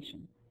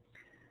information.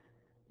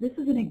 This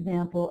is an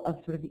example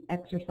of sort of the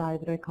exercise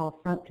that I call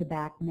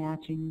front-to-back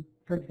matching,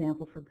 for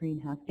example, for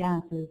greenhouse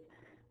gases.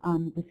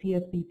 The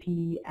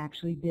CSBP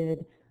actually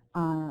did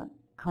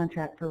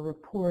contract for a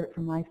report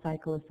from Life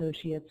Cycle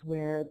Associates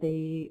where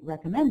they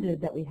recommended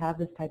that we have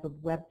this type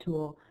of web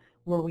tool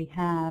where we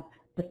have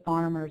the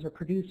farmers or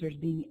producers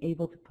being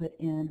able to put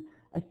in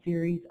a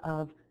series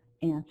of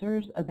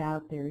answers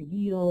about their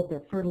yield,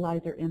 their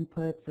fertilizer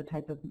inputs, the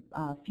type of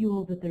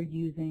fuel that they're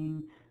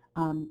using,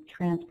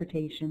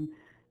 transportation.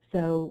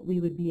 So we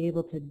would be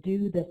able to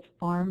do this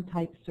farm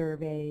type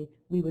survey.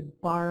 We would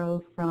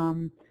borrow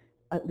from,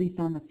 at least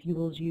on the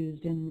fuels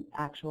used in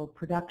actual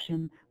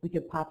production, we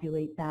could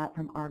populate that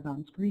from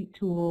Argonne's GREET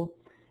tool,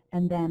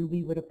 and then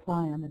we would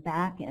apply on the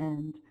back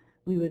end,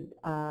 we would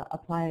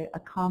apply a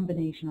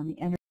combination on the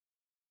energy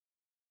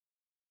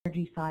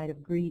side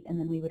of GREET, and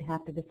then we would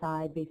have to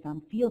decide based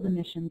on field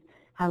emissions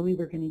how we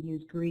were going to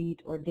use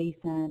GREET or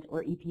DACENT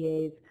or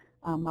EPA's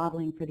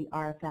modeling for the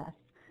RFS.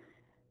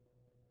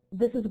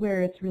 This is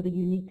where it's really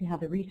unique to have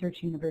the research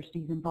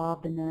universities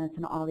involved in this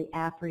and all the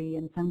AFRI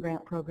and some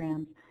grant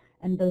programs,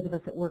 and those of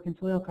us that work in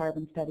soil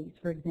carbon studies,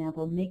 for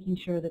example, making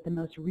sure that the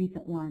most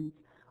recent ones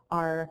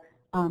are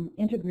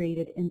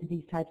integrated into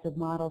these types of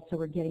models so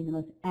we're getting the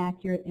most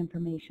accurate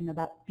information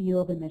about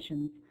field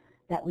emissions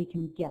that we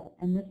can get.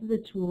 And this is a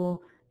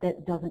tool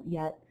that doesn't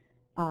yet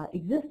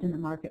exist in the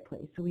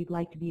marketplace, so we'd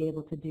like to be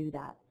able to do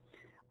that.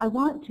 I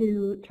want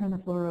to turn the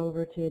floor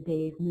over to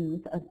Dave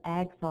Muth of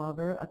Ag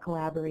Solver, a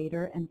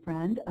collaborator and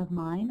friend of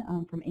mine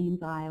from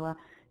Ames, Iowa,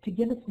 to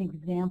give us an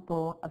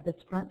example of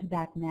this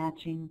front-to-back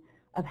matching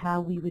of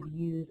how we would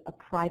use a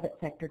private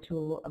sector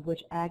tool, of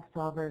which Ag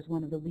Solver is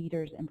one of the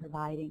leaders in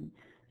providing.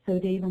 So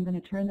Dave, I'm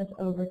going to turn this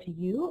over to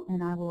you,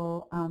 and I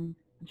will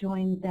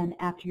join then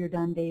after you're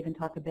done, Dave, and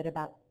talk a bit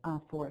about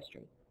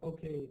forestry.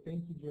 Okay,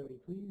 thank you, Jody.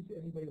 Please,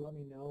 anybody let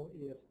me know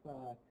if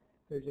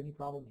there's any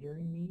problem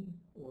hearing me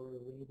or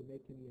we need to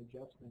make any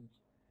adjustments.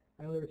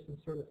 I know there's some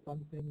sort of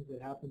fun things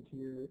that happen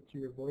to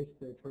your voice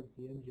there towards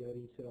the end,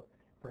 Jody, so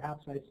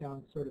perhaps I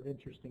sound sort of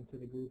interesting to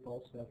the group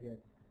also here.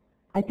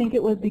 I think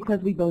it was because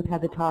we both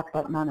had the talk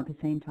button on at the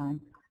same time.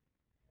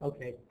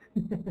 Okay.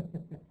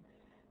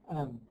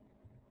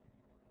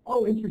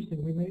 Oh,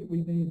 interesting. We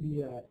may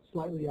be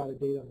slightly out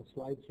of date on the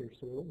slides here,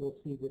 so we'll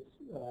see this.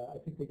 I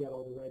think they got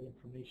all the right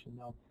information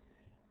now.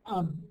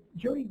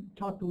 Jody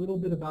talked a little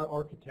bit about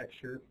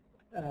architecture,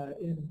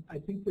 and I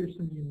think there's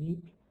some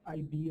unique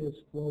ideas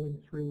flowing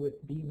through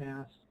with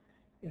BMAS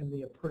and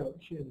the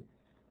approach. And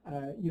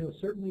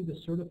certainly the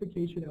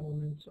certification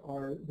elements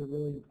are the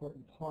really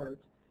important part.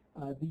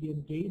 The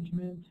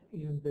engagement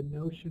and the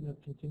notion of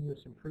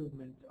continuous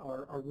improvement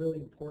are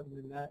really important,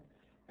 and that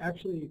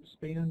actually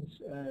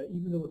expands,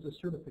 even though it's a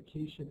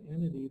certification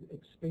entity, it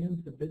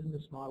expands the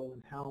business model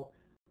and how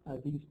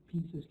these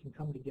pieces can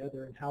come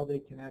together and how they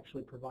can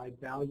actually provide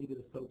value to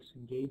the folks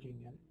engaging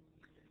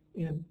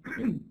in it. And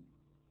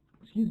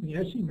excuse me,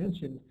 as she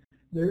mentioned,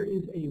 there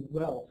is a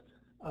wealth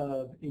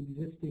of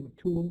existing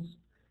tools,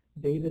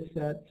 data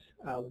sets,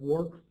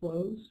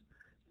 workflows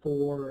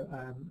for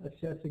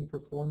assessing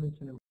performance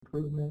and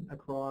improvement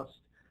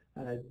across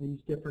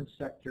these different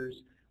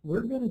sectors.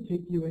 We're going to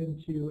take you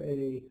into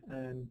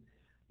an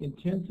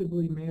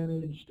intensively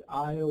managed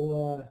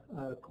Iowa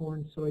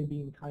corn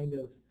soybean kind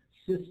of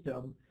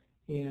system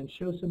and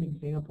show some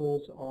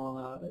examples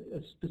on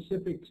a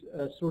specific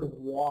sort of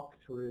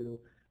walkthrough,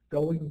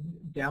 going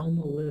down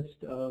the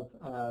list of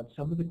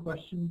some of the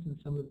questions and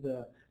some of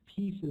the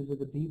pieces of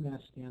the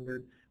BMAS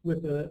standard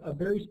with a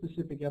very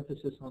specific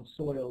emphasis on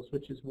soils,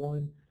 which is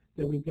one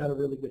that we've got a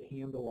really good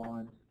handle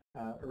on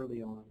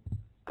early on.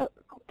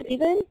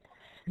 David?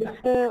 Yeah.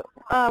 So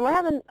we're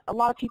having a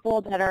lot of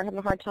people that are having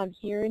a hard time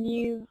hearing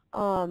you.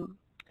 So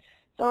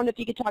I wonder if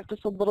you could talk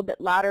just a little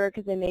bit louder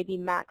because they may be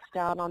maxed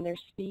out on their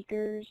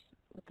speakers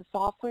with the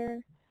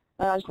software.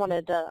 I just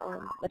wanted to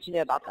let you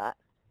know about that.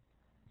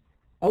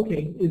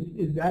 Okay,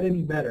 is that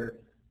any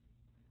better?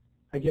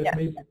 I guess yes,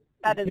 maybe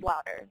that is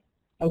louder.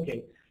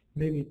 Okay,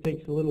 maybe it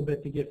takes a little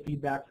bit to get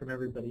feedback from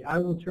everybody. I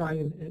will try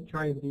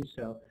and do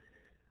so.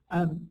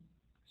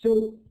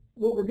 So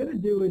what we're going to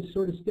do is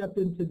sort of step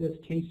into this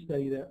case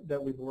study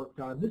that we've worked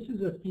on. This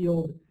is a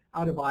field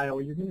out of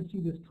Iowa. You're going to see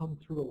this come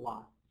through a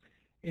lot.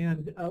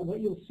 And what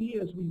you'll see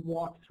as we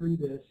walk through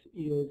this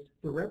is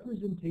the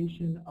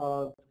representation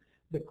of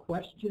the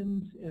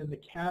questions and the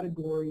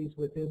categories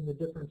within the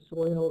different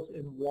soils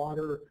and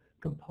water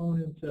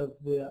components of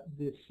the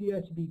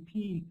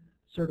CSBP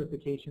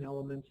certification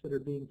elements that are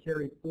being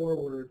carried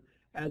forward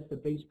as the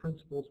base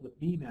principles with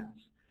BMAS.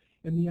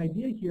 And the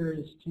idea here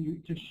is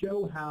to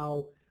show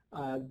how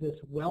this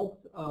wealth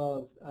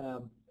of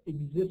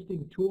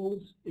existing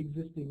tools,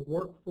 existing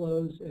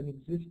workflows, and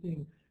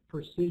existing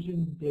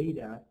precision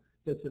data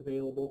that's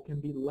available can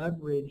be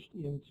leveraged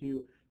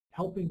into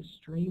helping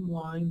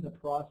streamline the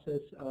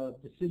process of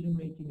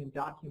decision-making and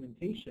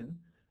documentation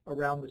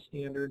around the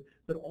standard,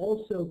 but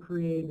also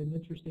create an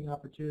interesting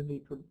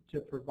opportunity to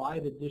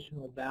provide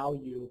additional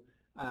value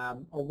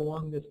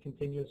along this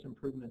continuous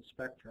improvement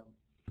spectrum.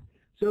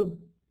 So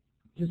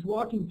just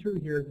walking through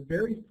here, the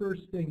very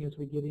first thing as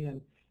we get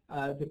in,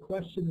 the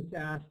question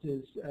that's asked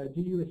is,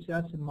 do you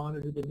assess and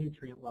monitor the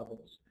nutrient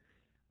levels?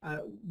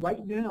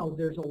 Right now,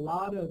 there's a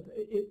lot of,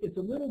 it's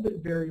a little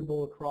bit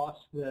variable across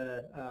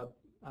the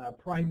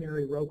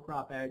primary row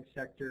crop ag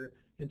sector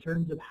in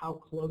terms of how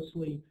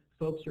closely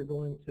folks are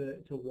going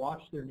to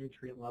watch their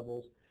nutrient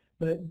levels.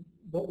 But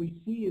what we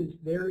see is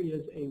there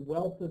is a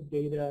wealth of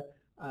data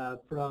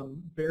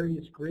from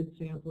various grid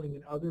sampling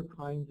and other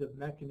kinds of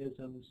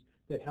mechanisms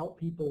that help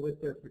people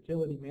with their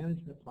fertility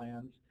management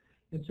plans.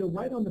 And so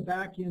right on the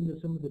back end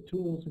of some of the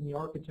tools and the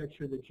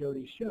architecture that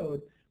Jody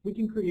showed, we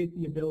can create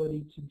the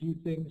ability to do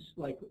things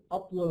like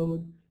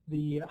upload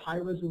the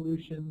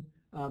high-resolution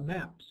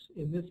maps.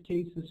 In this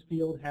case, this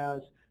field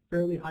has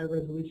fairly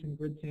high-resolution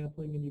grid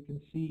sampling, and you can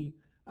see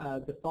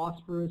the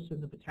phosphorus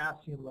and the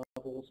potassium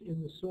levels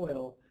in the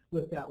soil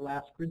with that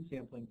last grid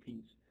sampling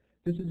piece.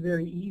 This is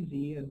very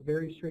easy and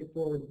very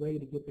straightforward way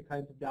to get the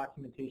kinds of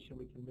documentation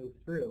we can move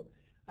through.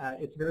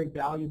 It's very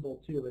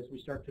valuable, too, as we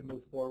start to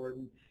move forward.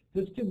 And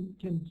this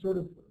can sort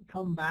of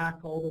come back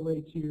all the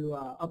way to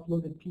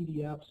uploaded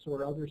PDFs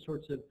or other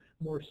sorts of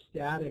more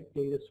static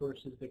data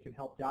sources that can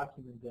help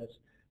document this.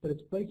 But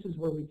it's places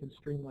where we can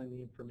streamline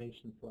the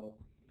information flow.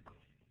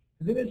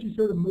 And then as you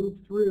sort of move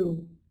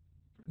through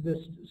this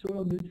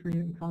soil nutrient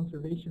and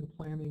conservation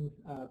planning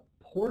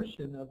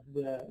portion of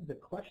the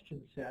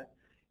question set,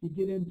 you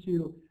get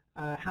into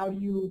how do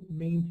you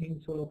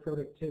maintain soil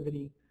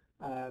productivity,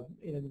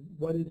 and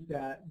what is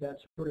that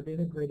sort of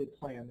integrated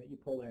plan that you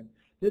pull in.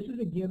 This is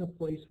again a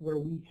place where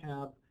we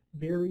have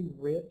very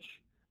rich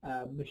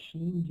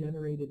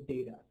machine-generated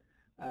data.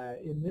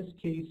 In this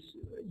case,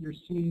 you're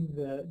seeing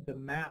the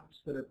maps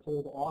that are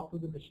pulled off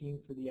of the machine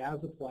for the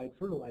as-applied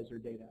fertilizer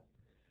data.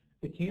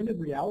 The candid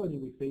reality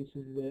we face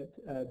is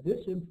that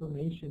this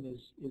information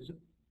is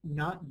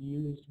not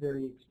used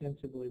very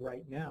extensively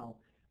right now.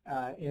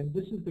 And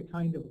this is the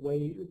kind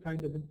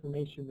of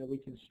information that we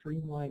can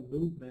streamline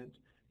movement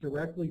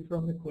directly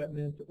from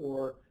equipment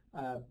or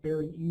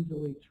very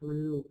easily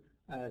through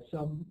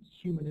some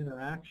human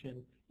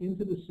interaction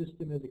into the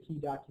system as a key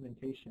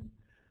documentation.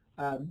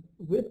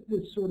 With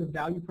this sort of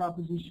value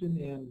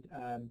proposition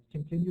and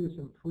continuous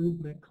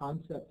improvement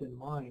concept in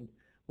mind,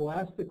 we'll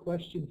ask the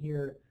question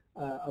here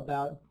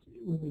about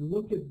when we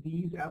look at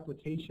these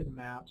application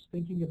maps,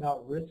 thinking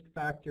about risk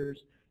factors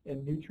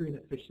and nutrient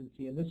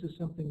efficiency, and this is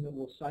something that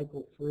we'll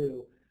cycle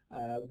through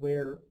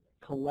where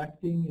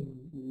collecting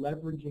and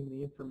leveraging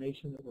the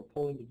information that we're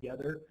pulling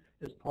together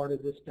as part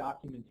of this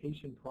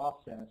documentation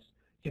process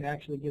can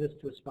actually get us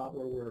to a spot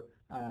where we're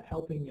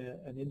helping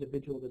an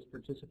individual that's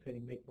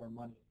participating make more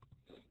money.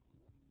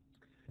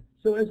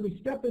 So as we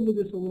step into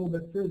this a little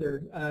bit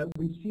further,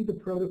 we see the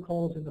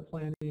protocols and the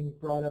planning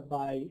brought up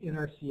by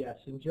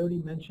NRCS, and Jody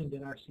mentioned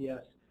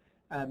NRCS.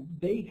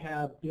 They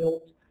have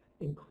built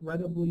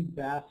incredibly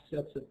vast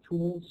sets of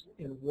tools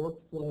and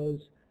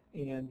workflows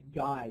and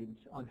guides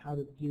on how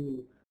to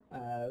do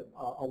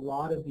a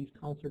lot of these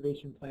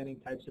conservation planning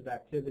types of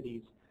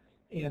activities.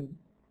 And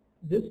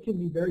this can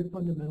be very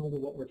fundamental to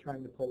what we're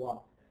trying to pull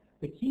off.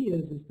 The key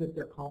is that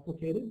they're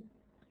complicated,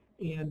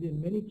 and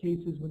in many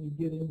cases when you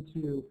get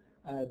into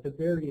the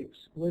very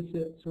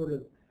explicit sort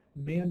of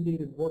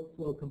mandated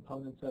workflow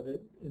components of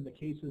it, in the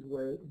cases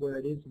where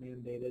it is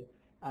mandated,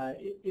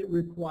 it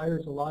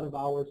requires a lot of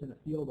hours in a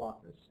field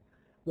office.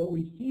 What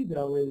we see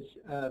though is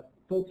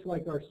folks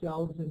like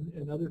ourselves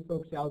and other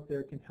folks out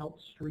there can help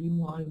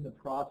streamline the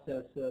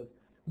process of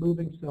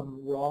moving some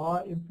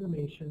raw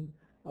information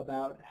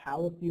about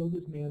how a field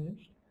is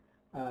managed,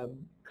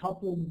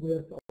 coupled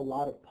with a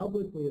lot of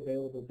publicly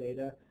available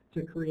data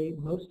to create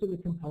most of the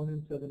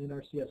components of an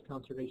NRCS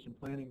conservation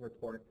planning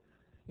report.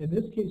 In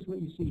this case,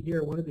 what you see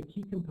here, one of the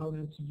key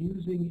components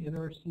using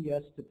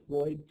NRCS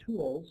deployed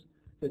tools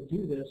that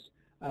do this,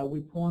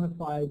 we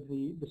quantified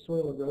the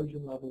soil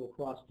erosion level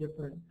across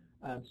different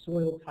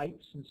soil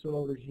types and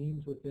soil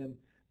regimes within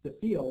the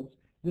fields.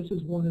 This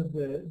is one of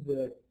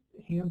the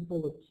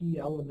handful of key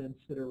elements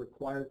that are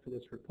required for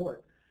this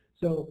report.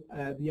 So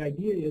the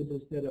idea is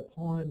that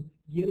upon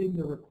getting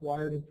the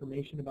required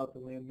information about the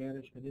land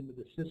management into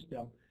the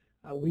system,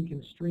 we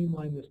can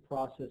streamline this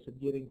process of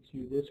getting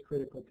to this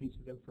critical piece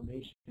of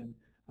information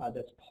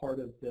that's part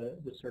of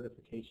the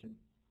certification.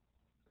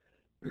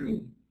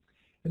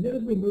 And then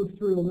as we move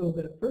through a little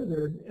bit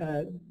further,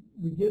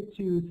 we get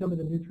to some of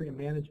the nutrient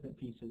management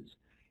pieces.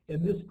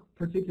 In this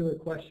particular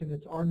question,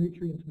 it's, are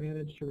nutrients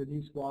managed to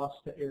reduce loss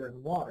to air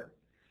and water?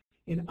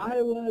 In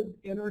Iowa,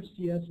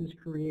 NRCS has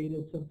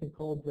created something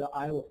called the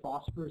Iowa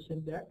Phosphorus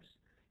Index.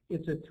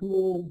 It's a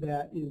tool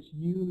that is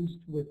used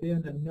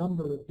within a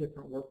number of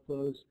different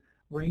workflows,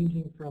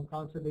 ranging from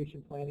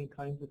conservation planning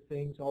kinds of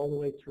things all the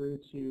way through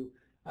to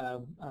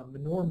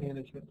manure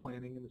management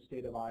planning in the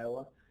state of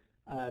Iowa,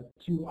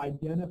 to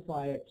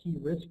identify a key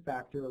risk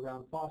factor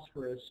around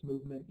phosphorus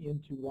movement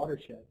into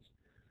watersheds.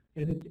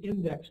 And it's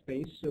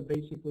index-based, so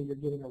basically you're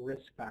getting a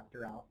risk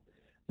factor out.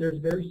 There's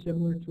very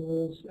similar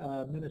tools.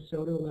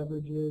 Minnesota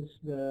leverages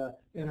the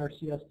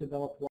NRCS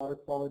Developed Water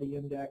Quality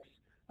Index.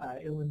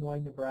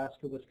 Illinois,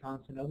 Nebraska,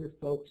 Wisconsin, other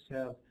folks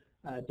have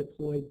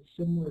deployed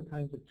similar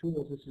kinds of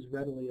tools. This is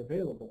readily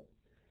available.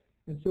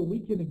 And so we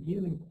can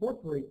again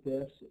incorporate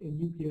this, and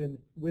you can,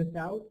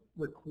 without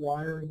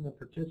requiring the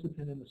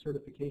participant in the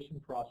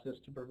certification process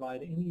to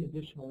provide any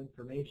additional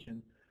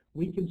information,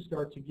 we can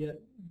start to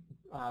get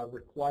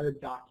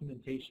required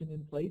documentation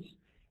in place,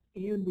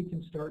 and we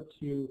can start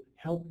to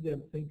help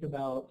them think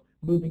about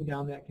moving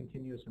down that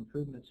continuous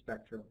improvement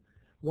spectrum.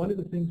 One of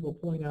the things we'll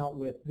point out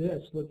with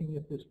this, looking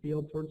at this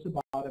field towards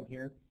the bottom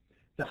here,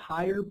 the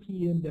higher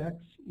P index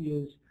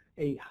is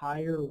a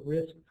higher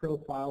risk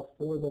profile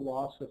for the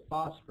loss of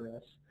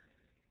phosphorus.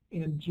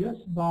 And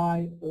just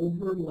by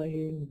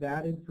overlaying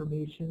that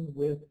information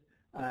with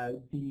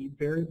the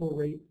variable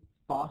rate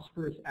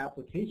phosphorus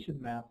application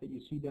map that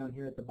you see down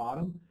here at the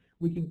bottom,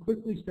 we can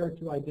quickly start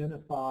to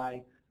identify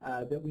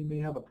that we may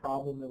have a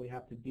problem that we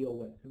have to deal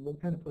with. And we'll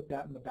kind of put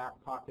that in the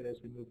back pocket as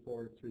we move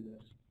forward through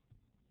this.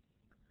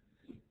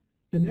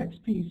 The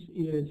next piece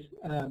is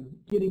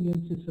getting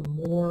into some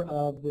more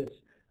of this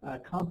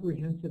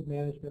comprehensive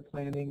management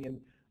planning,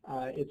 and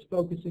it's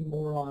focusing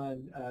more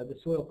on the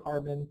soil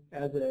carbon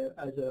as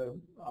a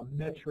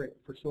metric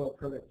for soil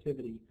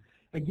productivity.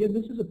 Again,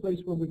 this is a place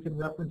where we can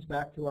reference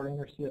back to our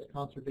NRCS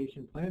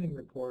conservation planning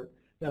report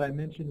that I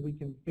mentioned. We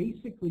can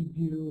basically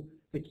do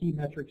the key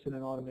metrics in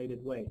an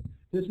automated way.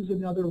 This is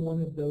another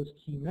one of those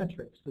key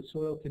metrics, the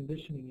soil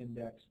conditioning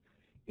index.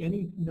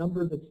 Any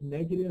number that's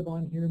negative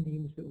on here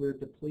means that we're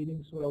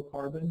depleting soil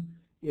carbon.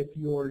 If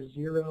you're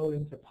 0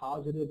 into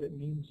positive, it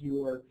means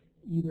you're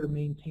either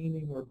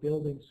maintaining or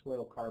building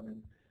soil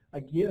carbon.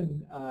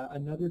 Again,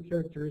 another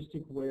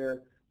characteristic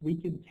where we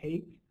can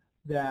take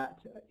that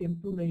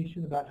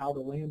information about how the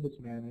land is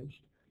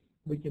managed,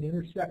 we can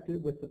intersect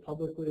it with the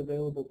publicly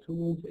available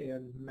tools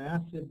and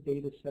massive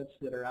data sets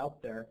that are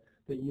out there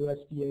that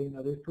USDA and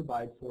others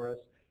provide for us,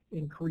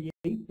 and create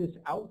this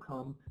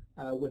outcome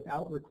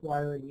without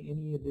requiring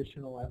any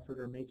additional effort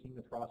or making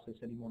the process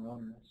any more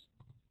onerous.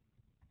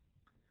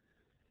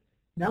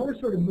 Now we're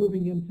sort of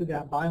moving into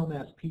that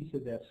biomass piece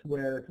of this,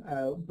 where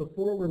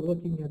before we're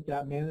looking at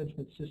that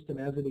management system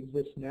as it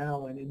exists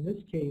now, and in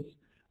this case,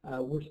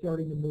 we're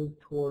starting to move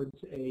towards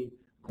a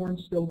corn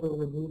stover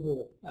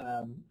removal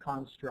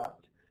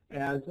construct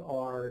as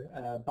our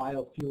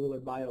biofuel or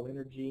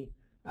bioenergy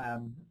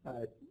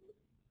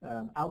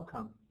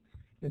outcome.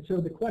 And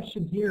so the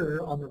question here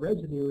on the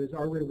residue is,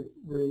 are we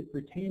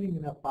retaining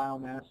enough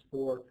biomass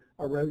for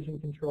erosion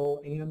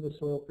control and the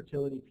soil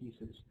fertility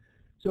pieces?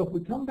 So if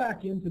we come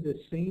back into the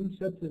same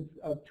sets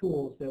of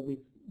tools that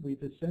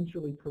we've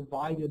essentially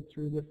provided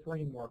through the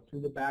framework,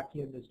 through the back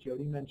end, as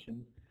Jody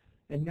mentioned,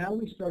 and now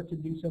we start to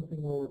do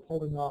something where we're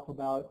pulling off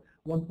about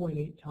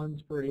 1.8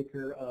 tons per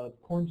acre of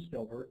corn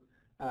stover,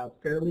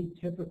 fairly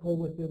typical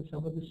within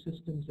some of the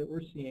systems that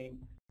we're seeing.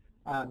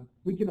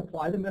 We can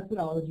apply the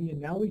methodology,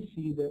 and now we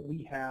see that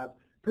we have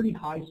pretty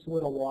high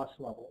soil loss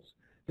levels.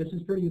 This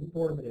is pretty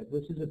informative.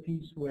 This is a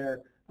piece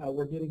where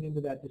we're getting into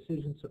that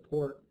decision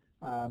support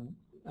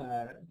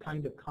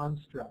kind of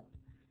construct,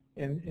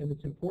 and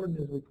it's important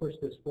as we push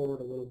this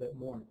forward a little bit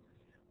more.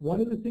 One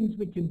of the things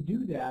we can do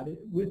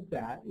with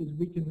that is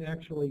we can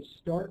actually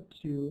start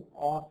to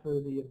offer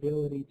the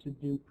ability to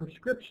do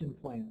prescription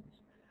plans.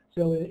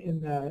 So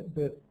in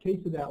the case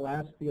of that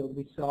last field,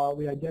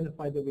 we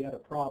identified that we had a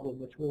problem,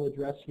 which we'll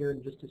address here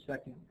in just a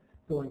second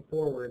going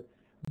forward.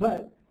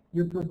 But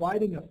you're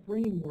providing a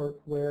framework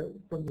where,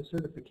 from the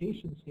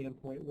certification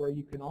standpoint, where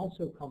you can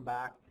also come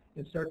back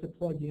and start to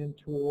plug in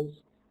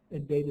tools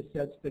and data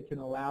sets that can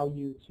allow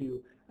you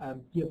to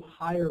give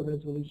higher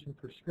resolution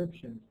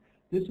prescriptions.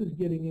 This is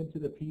getting into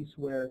the piece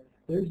where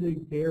there's a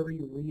very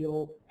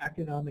real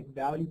economic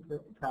value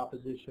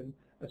proposition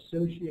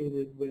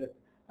associated with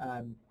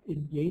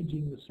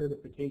engaging the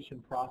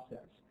certification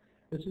process.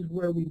 This is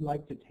where we'd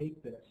like to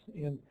take this,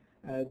 and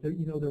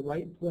the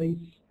right place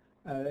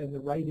and the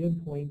right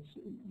endpoints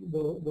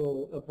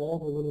will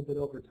evolve a little bit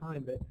over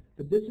time,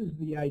 but this is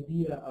the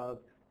idea of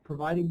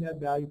providing that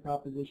value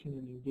proposition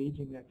and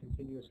engaging that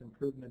continuous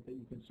improvement that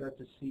you can start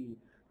to see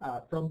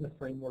from the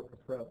framework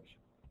approach.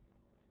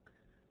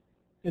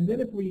 And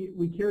then if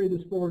we carry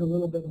this forward a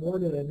little bit more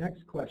to the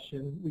next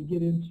question, we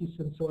get into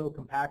some soil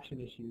compaction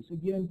issues.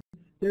 Again,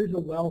 there's a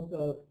wealth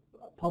of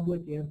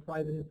public and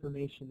private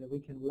information that we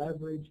can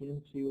leverage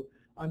into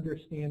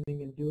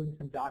understanding and doing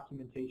some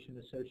documentation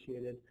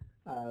associated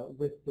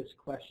with this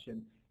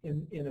question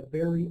in a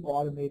very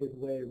automated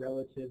way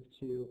relative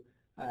to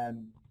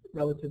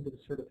the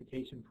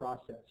certification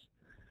process.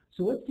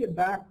 So let's get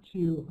back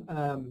to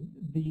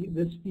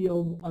this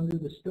field under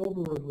the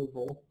stover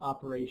removal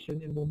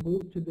operation, and we'll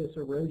move to this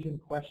erosion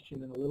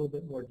question in a little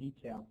bit more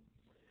detail.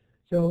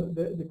 So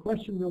the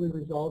question really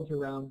resolves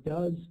around,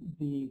 does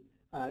the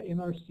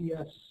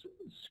NRCS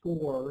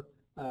score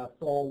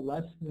fall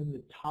less than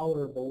the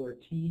tolerable, or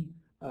T,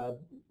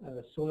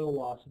 soil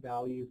loss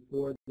value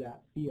for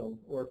that field,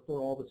 or for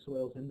all the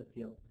soils in the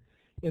field?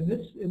 In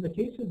the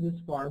case of this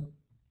farm,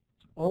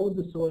 all of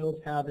the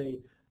soils have a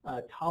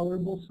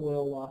tolerable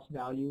soil loss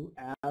value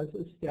as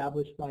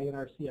established by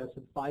NRCS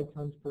of 5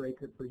 tons per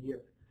acre per year.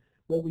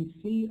 What we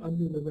see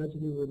under the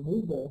residue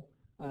removal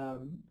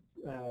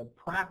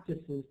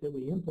practices that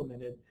we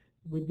implemented,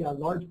 we've got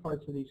large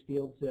parts of these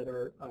fields that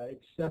are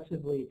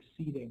excessively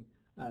exceeding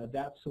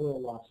that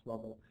soil loss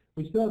level.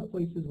 We still have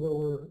places where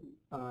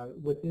we're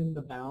within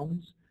the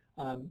bounds.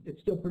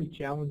 It's still pretty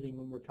challenging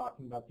when we're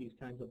talking about these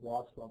kinds of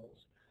loss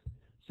levels.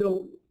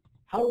 So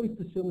how do we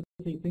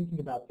facilitate thinking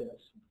about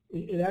this?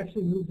 It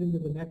actually moves into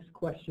the next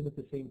question at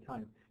the same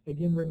time.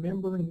 Again,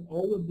 remembering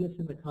all of this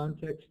in the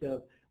context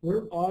of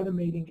we're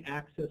automating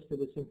access to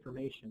this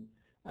information.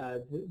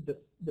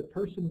 The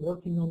person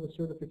working on the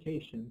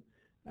certification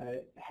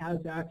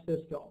has access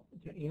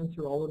to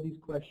answer all of these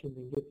questions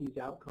and get these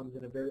outcomes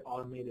in a very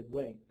automated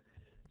way.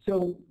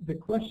 So the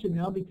question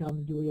now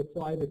becomes, do we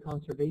apply the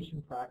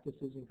conservation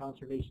practices and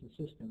conservation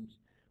systems?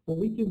 Well,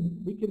 we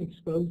can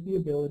expose the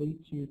ability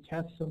to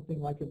test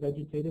something like a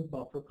vegetative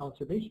buffer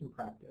conservation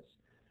practice.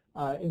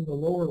 In the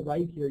lower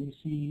right here, you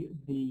see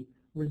the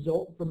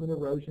result from an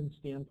erosion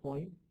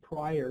standpoint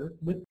prior,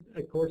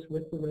 of course,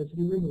 with the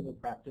residue removal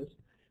practice,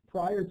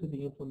 prior to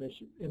the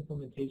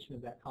implementation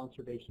of that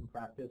conservation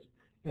practice.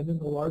 And then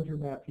the larger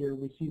map here,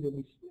 we see that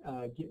we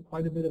get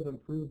quite a bit of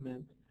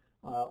improvement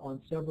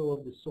on several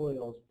of the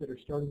soils that are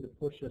starting to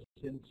push us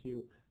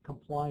into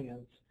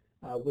compliance,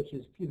 which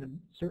is going to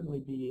certainly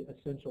be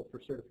essential for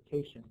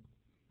certification.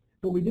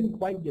 But we didn't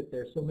quite get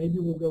there, so maybe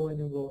we'll go in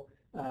and we'll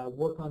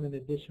work on an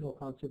additional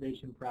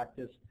conservation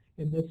practice,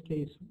 in this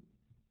case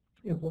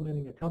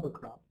implementing a cover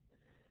crop.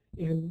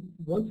 And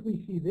once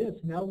we see this,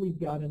 now we've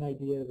got an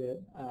idea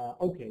that,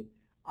 okay,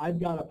 I've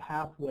got a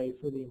pathway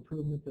for the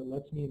improvement that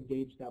lets me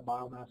engage that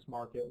biomass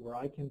market where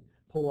I can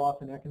pull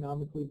off an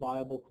economically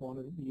viable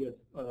quantity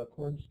of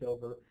corn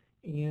stover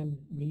and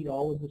meet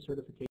all of the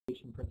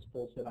certification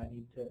principles that I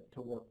need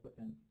to work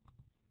within.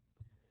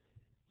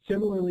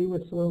 Similarly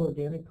with soil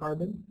organic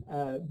carbon,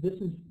 this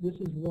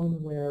is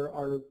one where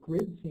our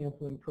grid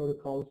sampling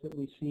protocols that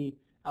we see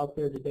out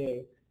there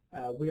today,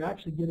 we're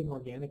actually getting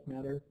organic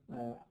matter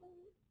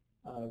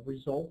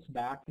results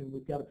back, and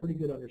we've got a pretty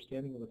good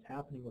understanding of what's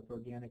happening with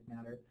organic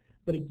matter.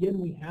 But again,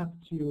 we have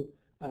to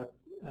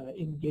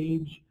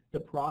engage the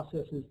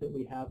processes that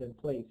we have in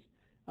place.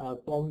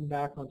 Falling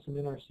back on some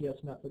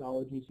NRCS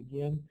methodologies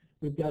again,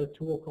 we've got a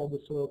tool called the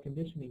Soil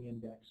Conditioning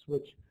Index,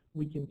 which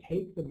we can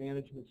take the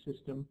management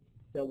system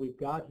that we've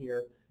got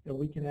here and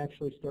we can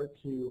actually start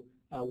to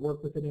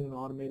work with it in an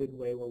automated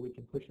way where we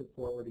can push it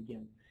forward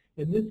again.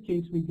 In this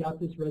case, we've got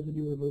this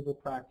residue removal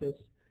practice,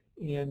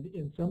 and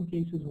in some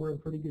cases we're in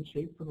pretty good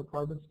shape from a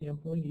carbon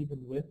standpoint even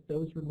with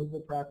those removal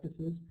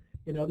practices.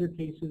 In other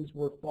cases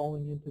we're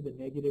falling into the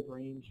negative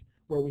range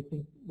where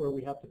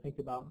we have to think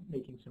about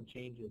making some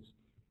changes.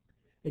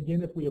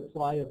 Again, if we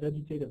apply a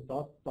vegetative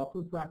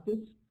buffer practice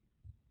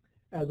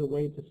as a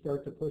way to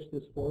start to push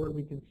this forward,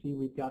 we can see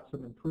we've got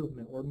some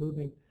improvement. We're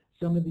moving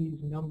some of these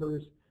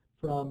numbers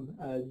from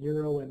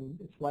 0 and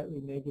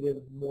slightly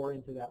negative more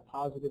into that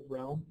positive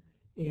realm.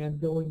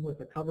 And going with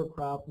a cover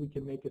crop, we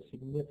can make a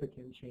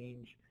significant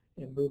change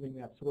in moving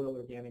that soil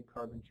organic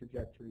carbon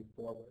trajectory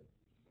forward.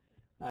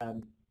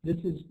 This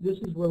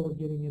is where we're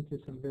getting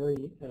into some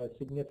very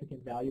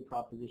significant value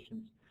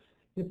propositions.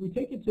 If we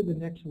take it to the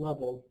next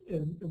level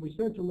and we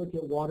start to look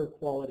at water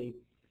quality,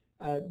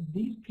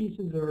 these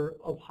pieces are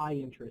of high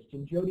interest.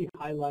 And Jody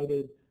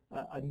highlighted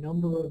a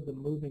number of the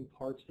moving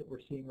parts that we're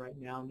seeing right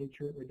now,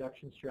 nutrient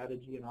reduction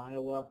strategy in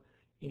Iowa,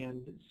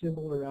 and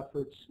similar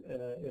efforts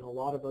in a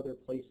lot of other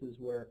places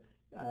where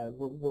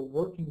we're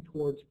working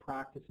towards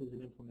practices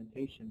and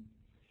implementation.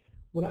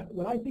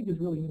 What I think is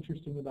really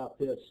interesting about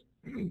this,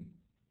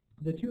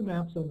 the two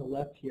maps on the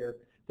left here,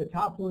 the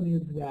top one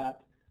is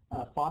that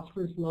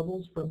phosphorus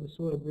levels from the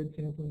soil grid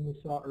sampling we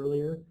saw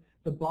earlier.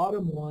 The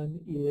bottom one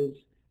is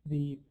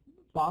the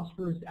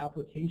phosphorus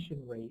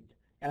application rate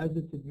as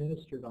it's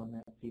administered on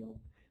that field.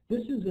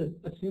 This is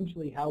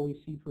essentially how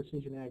we see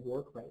precision ag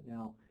work right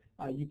now.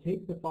 You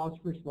take the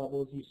phosphorus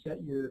levels, you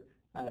set your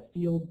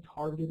field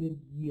targeted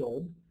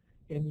yield,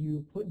 and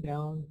you put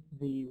down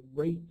the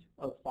rate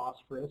of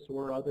phosphorus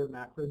or other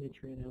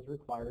macronutrient as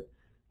required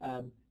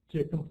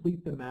to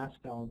complete the mass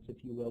balance,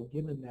 if you will,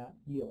 given that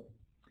yield.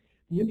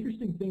 The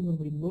interesting thing when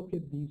we look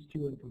at these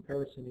two in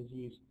comparison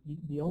is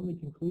the only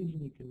conclusion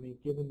you can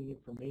make given the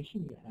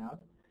information you have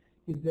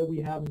is that we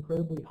have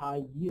incredibly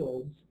high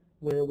yields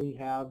where we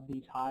have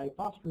these high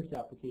phosphorus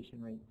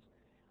application rates.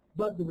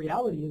 But the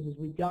reality is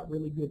we've got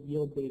really good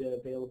yield data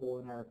available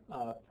in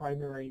our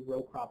primary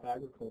row crop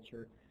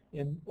agriculture.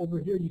 And over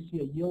here you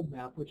see a yield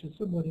map, which is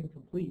somewhat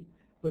incomplete,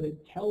 but it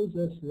tells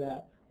us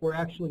that we're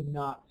actually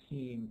not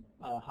seeing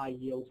high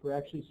yields. We're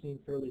actually seeing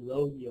fairly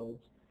low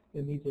yields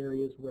in these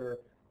areas where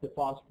the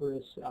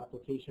phosphorus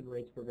application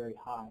rates were very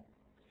high.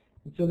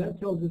 And so that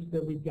tells us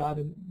that we've got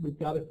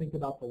to think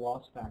about the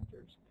loss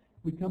factors.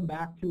 We come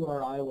back to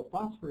our Iowa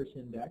phosphorus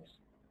index.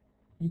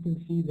 You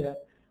can see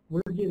that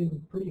we're getting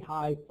pretty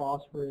high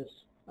phosphorus,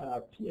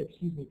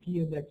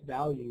 P-index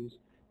values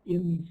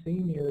in these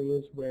same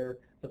areas where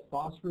the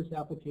phosphorus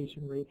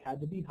application rate had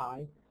to be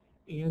high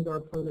and our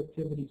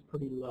productivity is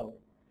pretty low.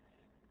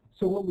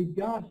 So what we've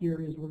got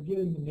here is we're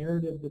getting a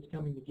narrative that's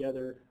coming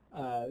together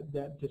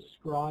that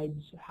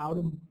describes how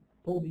to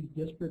pull these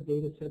disparate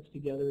data sets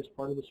together as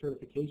part of the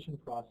certification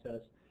process.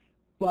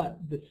 But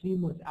the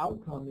seamless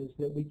outcome is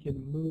that we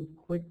can move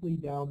quickly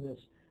down this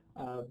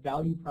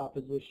value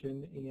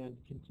proposition and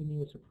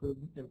continuous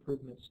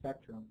improvement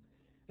spectrum.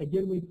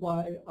 Again, we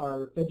apply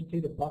our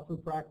vegetative buffer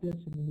practice,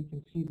 and we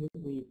can see that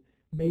we've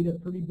made a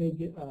pretty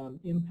big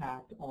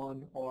impact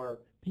on our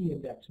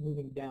P-index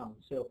moving down.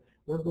 So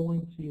we're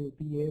going to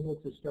be able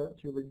to start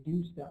to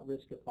reduce that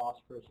risk of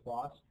phosphorus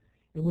loss.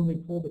 And when we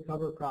pull the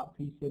cover crop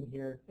piece in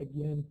here,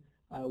 again,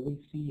 we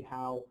see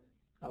how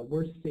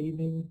we're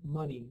saving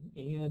money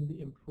and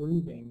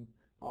improving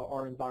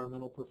our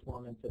environmental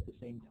performance at the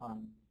same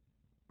time.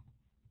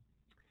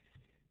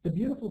 The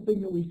beautiful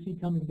thing that we see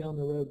coming down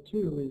the road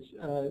too is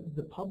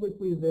the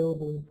publicly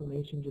available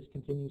information just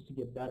continues to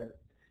get better.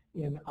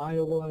 In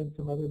Iowa and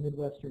some other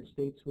Midwestern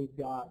states, we've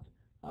got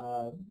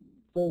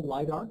full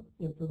LIDAR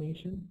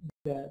information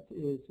that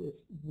is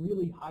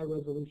really high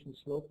resolution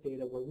slope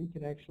data where we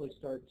can actually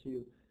start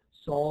to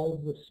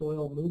solve the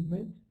soil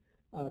movement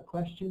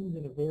questions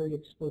in a very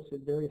explicit,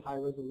 very high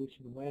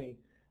resolution way.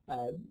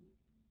 And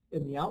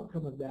the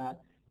outcome of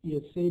that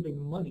is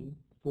saving money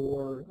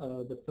for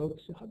the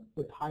folks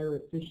with higher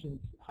efficiency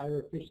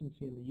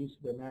in the use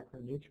of their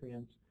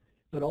macronutrients,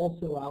 but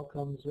also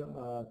outcomes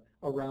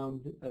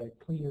around a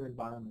cleaner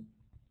environment.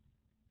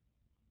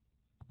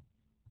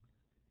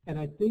 And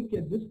I think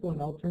at this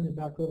point I'll turn it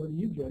back over to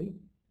you, Jody.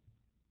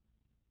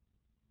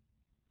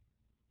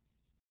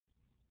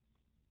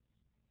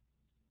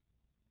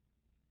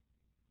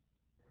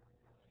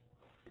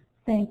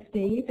 Thanks,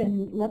 Dave,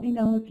 and let me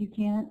know if you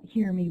can't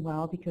hear me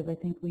well, because I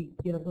think we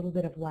get a little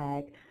bit of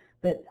lag.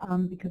 But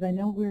because I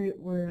know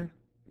we're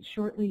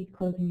shortly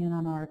closing in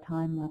on our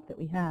time left that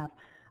we have,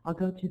 I'll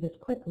go through this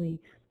quickly.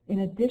 In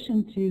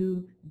addition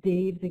to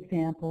Dave's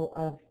example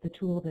of the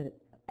tool that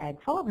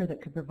AgFolver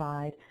that could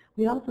provide,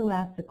 we also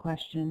asked the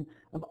question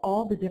of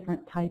all the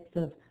different types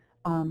of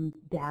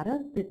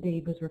data that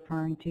Dave was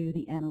referring to,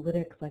 the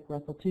analytics like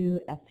Russell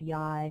 2,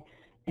 SCI,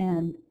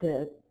 and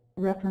the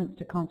reference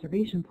to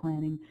conservation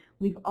planning.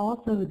 We've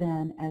also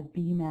then, as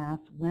BMAS,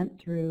 went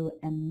through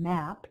and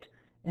mapped,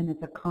 and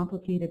it's a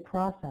complicated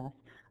process,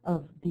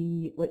 of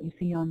what you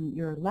see on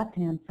your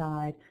left-hand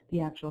side,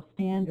 the actual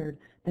standard.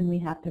 Then we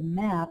have to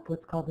map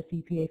what's called the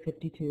CPA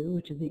 52,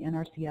 which is the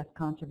NRCS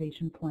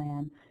conservation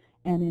plan.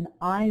 And in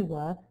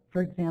Iowa,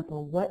 for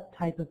example, what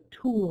type of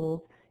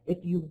tools, if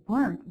you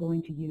weren't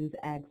going to use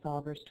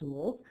AgFolver's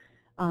tools,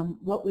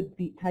 what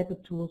type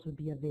of tools would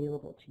be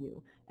available to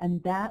you?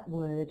 And that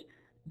would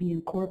be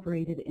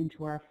incorporated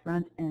into our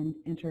front-end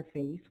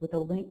interface with a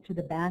link to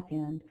the back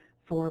end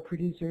for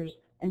producers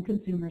and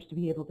consumers to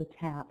be able to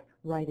tap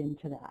right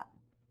into that.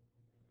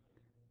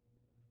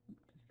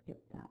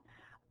 Skip that.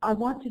 I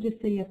want to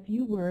just say a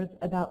few words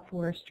about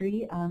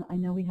forestry. I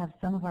know we have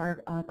some of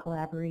our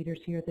collaborators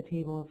here at the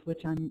table, of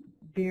which I'm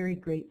very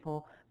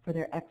grateful for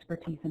their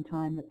expertise and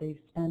time that they've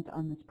spent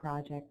on this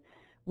project,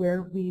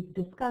 where we've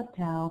discussed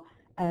how,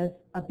 as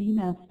a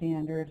BMAS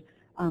standard,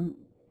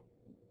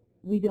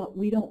 we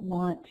don't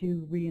want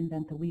to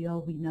reinvent the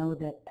wheel. We know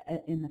that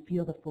in the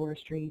field of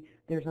forestry,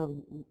 there's a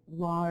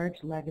large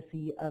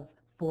legacy of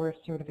forest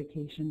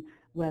certification,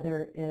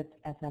 whether it's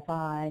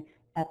SFI,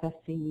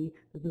 FSC,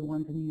 the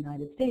ones in the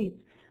United States.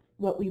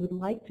 What we would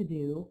like to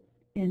do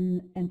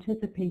in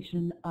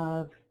anticipation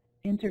of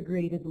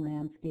integrated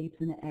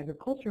landscapes in the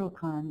agricultural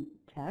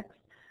context,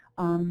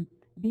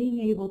 being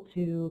able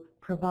to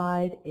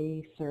provide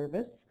a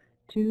service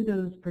to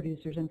those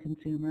producers and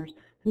consumers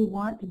who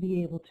want to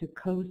be able to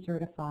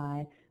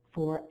co-certify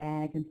for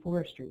ag and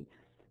forestry.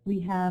 We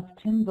have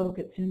Tim Vogt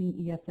at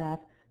SUNY ESF,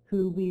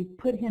 who we've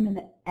put him in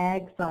the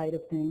ag side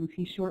of things.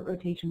 He's short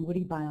rotation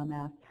woody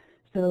biomass.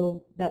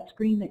 So that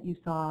screen that you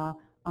saw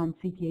on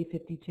CPA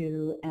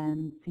 52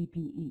 and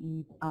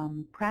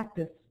CPEE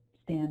practice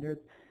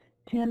standards,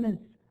 Tim is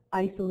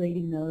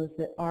isolating those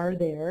that are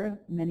there.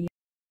 Many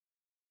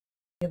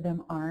of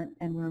them aren't,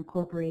 and we're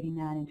incorporating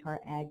that into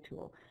our ag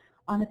tool.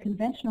 On the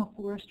conventional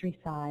forestry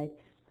side,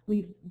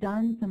 we've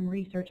done some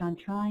research on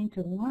trying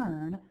to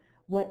learn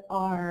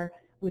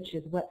which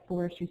is what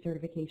forestry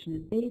certification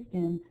is based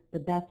in, the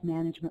best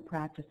management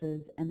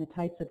practices and the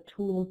types of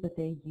tools that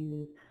they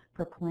use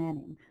for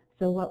planning.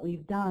 So what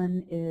we've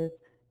done is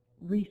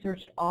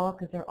researched all,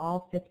 because they're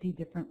all 50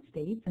 different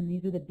states, and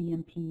these are the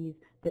BMPs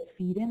that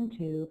feed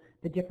into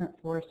the different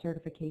forest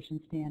certification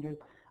standards,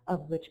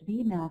 of which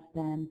BMAS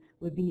then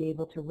would be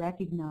able to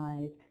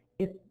recognize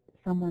if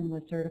someone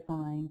was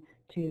certifying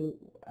to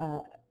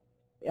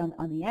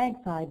on the ag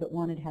side but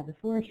wanted to have the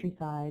forestry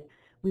side.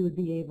 We would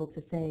be able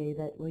to say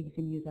that, well, you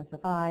can use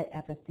SFI,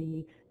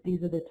 FSC.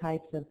 These are the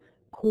types of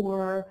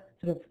core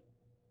sort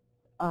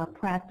of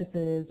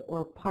practices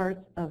or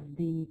parts of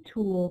the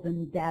tools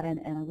and data and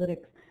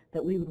analytics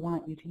that we would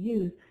want you to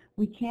use.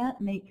 We can't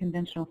make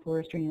conventional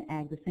forestry and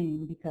ag the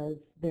same, because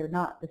they're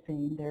not the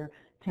same. They're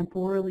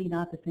temporally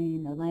not the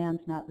same, their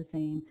land's not the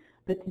same,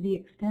 but to the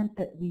extent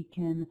that we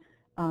can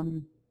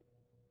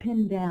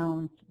pin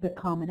down the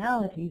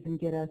commonalities and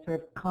get a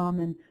sort of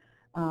common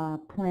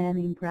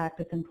planning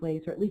practice in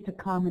place, or at least a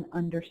common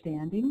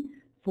understanding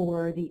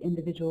for the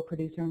individual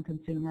producer and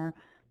consumer,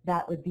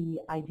 that would be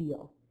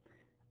ideal.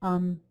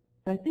 So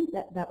I think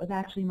that was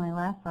actually my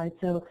last slide.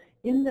 So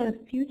in the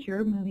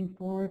future, moving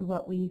forward,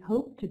 what we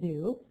hope to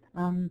do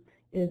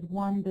is,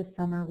 one, this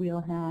summer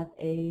we'll have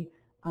a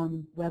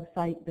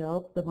website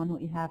built. The one that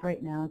we have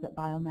right now is at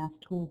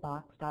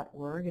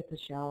biomasstoolbox.org. It's a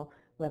shell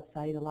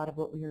website. A lot of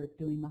what we are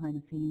doing behind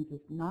the scenes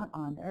is not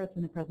on there. It's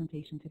in the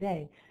presentation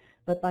today.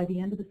 But by the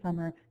end of the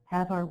summer,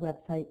 have our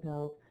website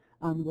built.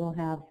 We'll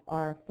have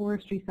our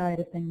forestry side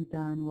of things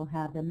done. We'll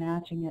have the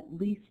matching at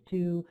least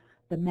to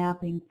the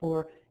mapping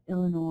for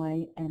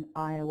Illinois and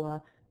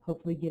Iowa,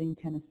 hopefully getting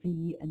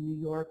Tennessee and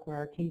New York where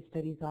our case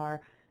studies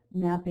are,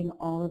 mapping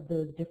all of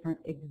those different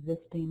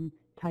existing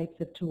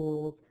types of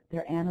tools,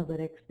 their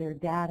analytics, their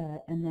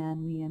data, and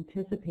then we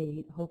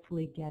anticipate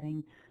hopefully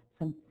getting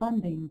some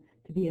funding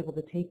to be able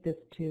to take this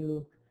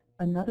to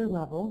another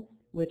level,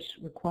 which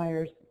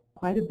requires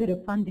quite a bit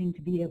of funding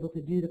to be able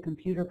to do the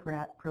computer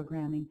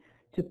programming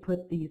to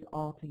put these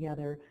all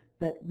together,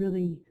 but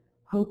really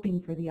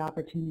hoping for the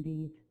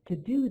opportunity to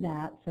do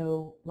that.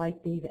 So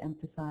like Dave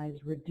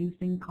emphasized,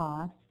 reducing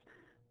costs,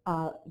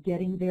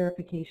 getting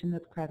verification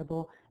that's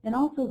credible, and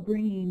also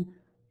bringing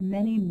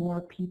many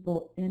more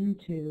people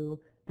into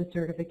the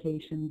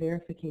certification,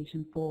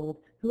 verification fold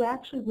who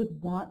actually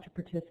would want to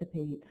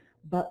participate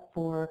but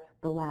for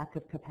the lack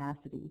of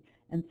capacity.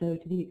 And so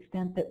to the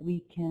extent that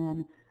we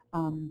can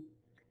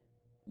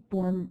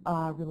form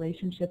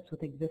relationships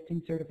with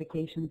existing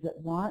certifications that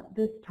want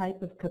this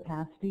type of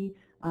capacity,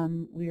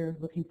 we're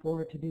looking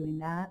forward to doing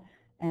that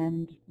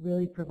and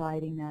really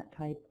providing that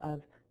type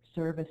of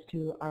service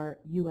to our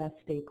U.S.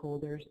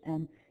 stakeholders.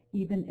 And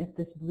even if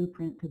this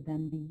blueprint could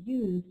then be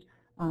used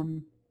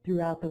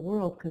throughout the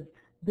world, because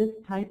this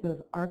type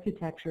of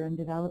architecture and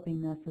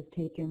developing this has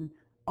taken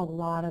a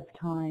lot of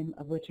time,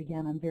 of which,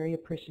 again, I'm very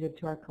appreciative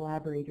to our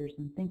collaborators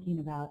in thinking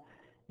about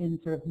in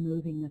sort of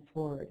moving this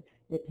forward.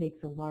 It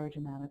takes a large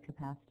amount of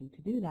capacity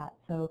to do that.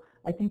 So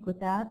I think with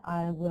that,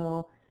 I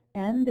will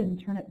end and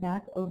turn it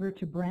back over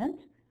to Brent.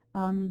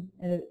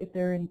 If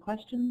there are any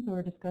questions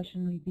or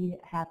discussion, we'd be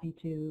happy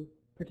to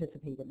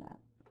participate in that.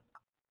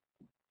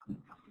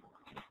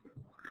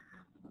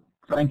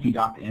 Thank you,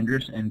 Dr.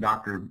 Endres and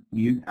Dr.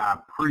 Mute. I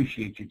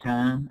appreciate your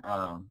time.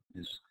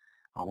 It's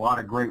a lot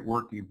of great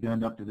work you've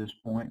done up to this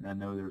point, and I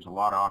know there's a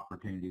lot of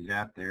opportunities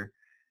out there.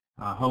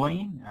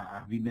 Helene,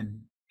 have you been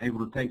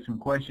able to take some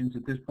questions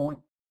at this point?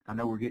 I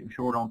know we're getting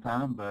short on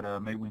time, but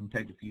maybe we can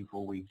take a few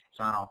before we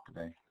sign off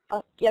today.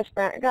 Yes,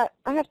 Brent.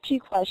 I have two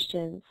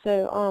questions.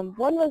 So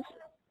one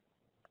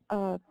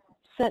was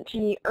sent to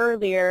me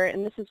earlier,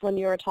 and this is when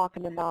you were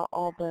talking about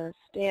all the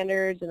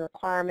standards and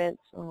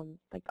requirements,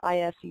 like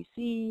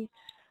ISCC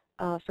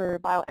for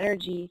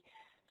bioenergy.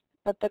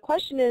 But the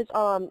question is,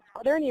 are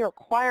there any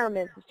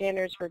requirements and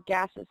standards for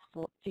gaseous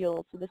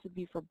fuels? So this would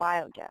be for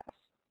biogas.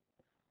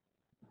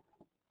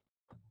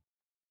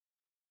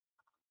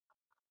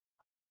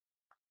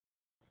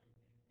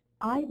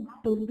 I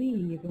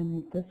believe,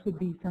 and this would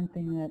be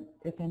something that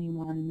if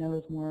anyone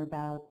knows more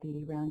about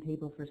the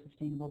Roundtable for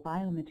Sustainable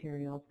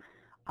Biomaterials,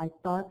 I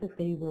thought that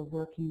they were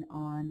working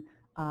on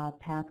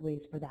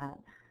pathways for that.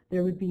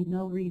 There would be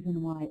no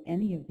reason why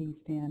any of these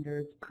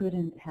standards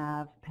couldn't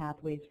have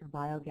pathways for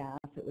biogas.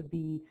 It would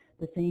be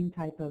the same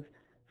type of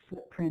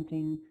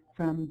footprinting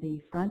from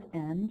the front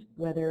end,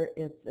 whether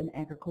it's an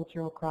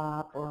agricultural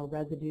crop or a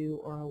residue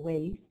or a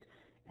waste,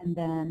 and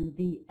then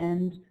the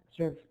end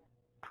sort of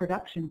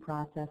production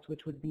process,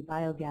 which would be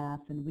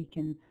biogas, and we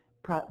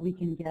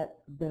can get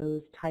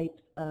those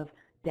types of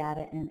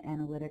data and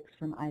analytics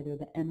from either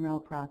the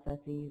NREL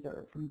processes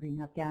or from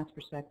greenhouse gas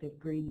perspective,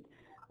 GREET.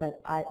 But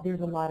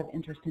there's a lot of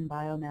interest in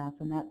biomass,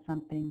 and that's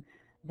something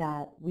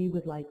that we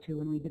would like to,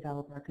 when we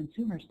develop our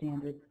consumer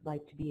standards,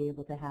 like to be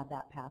able to have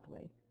that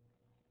pathway.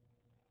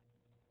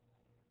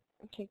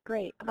 Okay,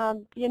 great.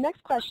 The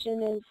next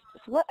question is,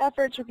 so what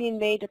efforts are being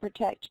made to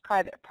protect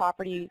private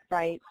property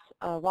rights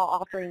while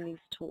offering these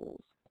tools?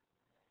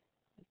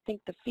 I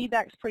think the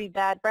feedback's pretty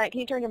bad. Brent,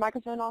 can you turn your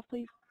microphone off,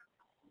 please?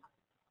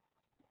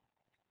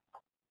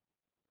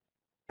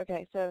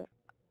 Okay, so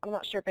I'm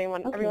not sure if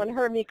everyone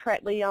heard me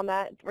correctly on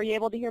that. Were you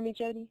able to hear me,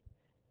 Jody?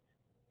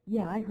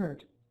 Yeah, I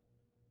heard.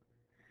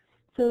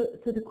 So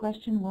the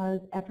question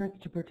was efforts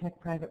to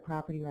protect private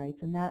property rights,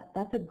 and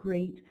that's a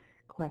great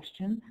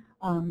question.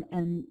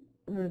 And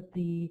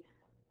the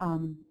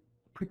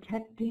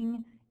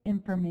protecting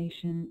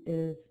information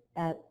is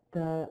at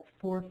the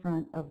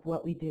forefront of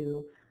what we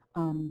do.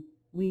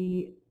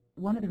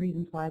 One of the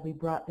reasons why we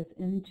brought this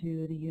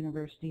into the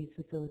university's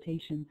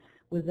facilitation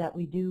was that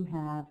we do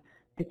have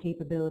the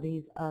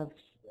capabilities of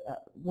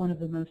one of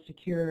the most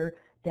secure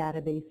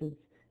databases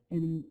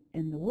in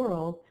the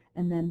world,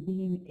 and then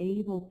being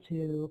able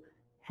to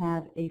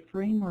have a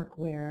framework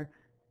where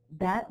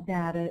that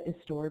data is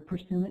stored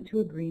pursuant to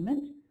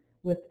agreement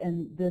with,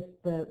 and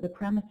the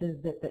premise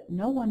is that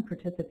no one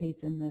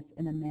participates in this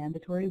in a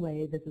mandatory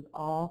way. This is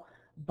all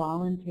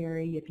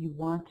voluntary. If you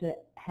want to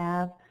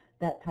have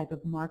that type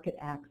of market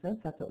access,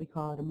 that's what we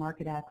call it, a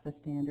market access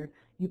standard,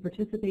 you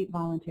participate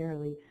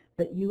voluntarily,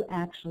 but you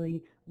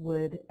actually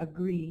would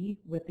agree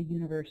with the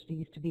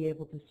universities to be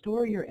able to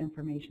store your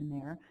information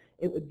there.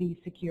 It would be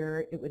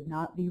secure, it would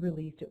not be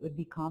released, it would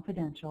be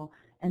confidential,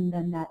 and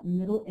then that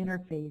middle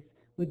interface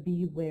would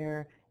be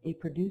where a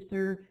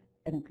producer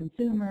and a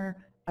consumer,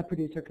 a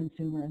producer,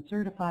 consumer, and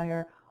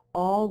certifier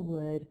all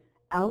would,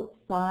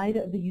 outside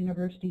of the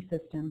university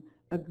system,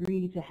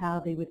 agree to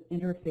how they would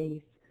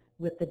interface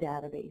with the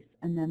database,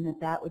 and then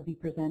that would be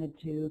presented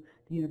to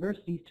the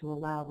universities to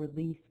allow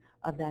release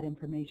of that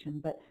information.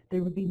 But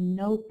there would be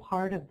no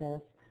part of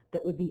this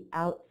that would be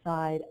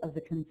outside of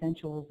the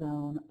consensual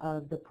zone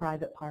of the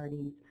private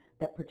parties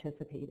that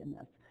participate in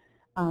this.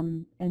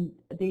 And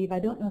Dave, I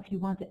don't know if you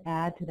want to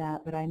add to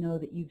that, but I know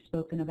that you've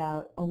spoken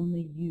about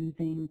only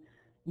using,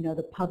 you know,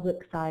 the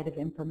public side of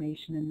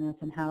information in this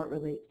and how it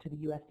relates to the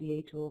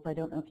USDA tools. I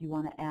don't know if you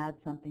want to add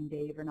something,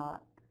 Dave, or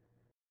not.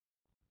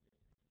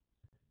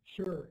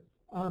 Sure.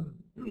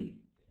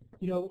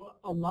 You know,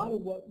 a lot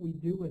of what we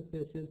do with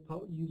this is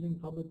using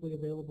publicly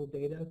available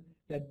data.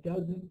 That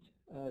doesn't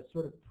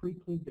sort of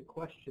preclude the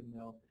question,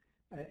 though.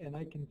 And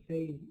I can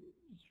say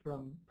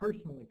from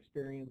personal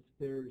experience,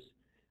 there's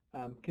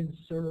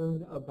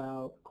concern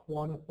about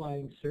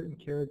quantifying certain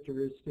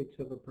characteristics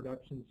of a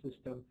production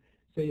system.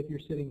 Say if you're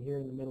sitting here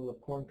in the middle of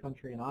corn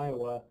country in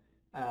Iowa,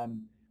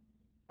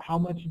 how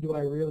much do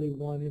I really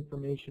want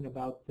information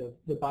about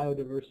the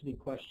biodiversity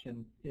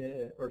question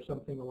or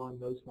something along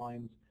those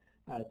lines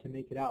to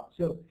make it out?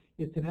 So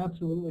it's an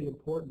absolutely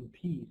important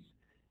piece.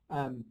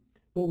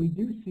 What we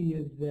do see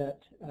is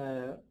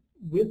that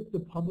with the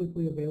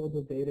publicly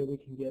available data, we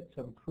can get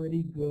some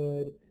pretty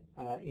good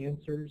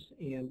answers,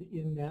 and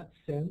in that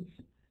sense,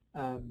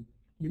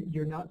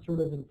 you're not sort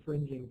of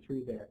infringing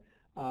through there.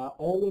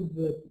 All of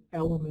the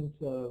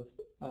elements of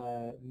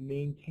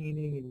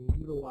maintaining and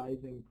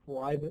utilizing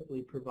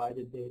privately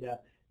provided data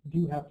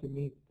do have to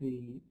meet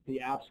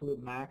the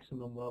absolute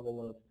maximum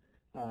level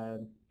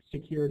of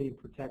security and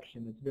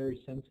protection. It's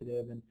very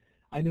sensitive, and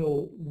I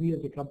know we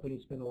as a company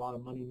spend a lot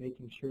of money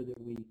making sure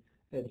that we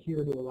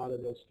adhere to a lot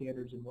of those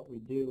standards in what we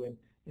do,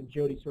 and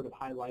Jody sort of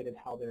highlighted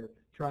how they're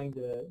trying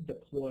to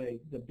deploy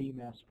the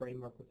BMAS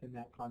framework within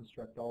that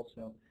construct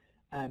also.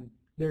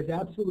 There's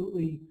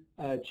absolutely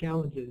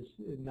challenges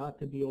not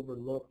to be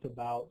overlooked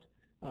about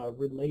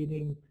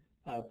relating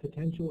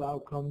potential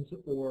outcomes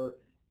or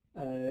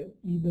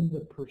even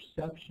the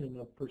perception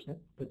of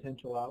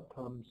potential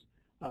outcomes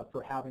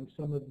for having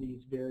some of these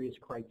various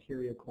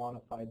criteria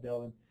quantified,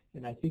 though,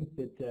 and I think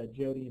that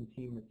Jody and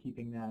team are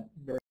keeping that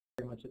very,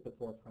 very much at the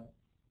forefront.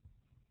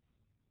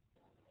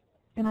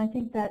 And I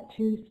think that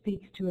too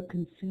speaks to a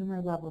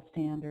consumer level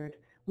standard,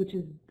 which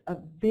is a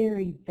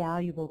very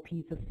valuable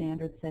piece of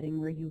standard setting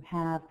where you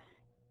have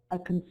a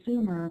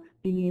consumer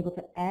being able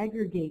to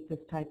aggregate this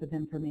type of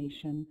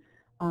information,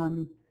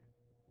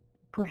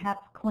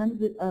 perhaps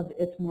cleanse it of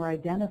its more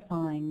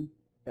identifying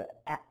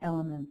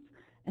elements,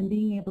 and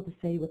being able to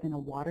say within a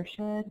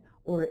watershed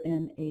or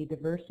in a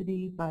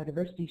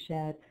biodiversity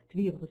shed, to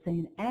be able to say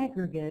in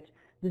aggregate,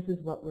 this is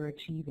what we're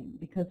achieving.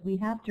 Because we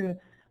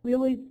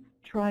always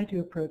try to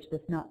approach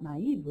this not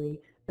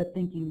naively, but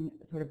thinking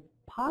sort of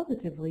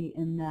positively,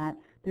 in that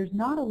there's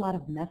not a lot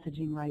of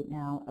messaging right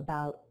now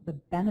about the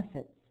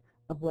benefits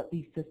of what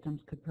these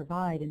systems could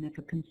provide, and if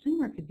a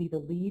consumer could be the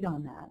lead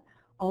on that,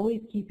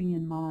 always keeping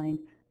in mind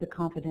the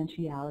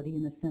confidentiality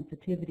and the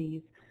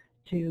sensitivities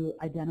to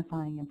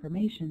identifying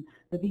information,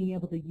 but being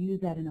able to use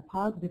that in a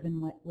positive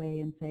way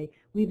and say,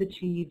 we've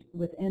achieved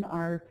within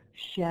our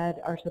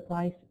shed, our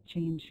supply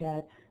chain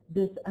shed,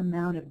 this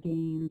amount of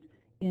gains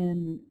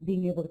in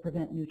being able to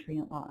prevent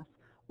nutrient loss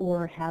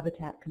or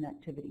habitat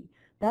connectivity.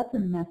 That's a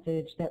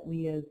message that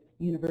we as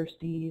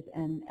universities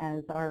and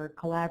as our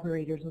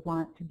collaborators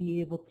want to be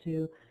able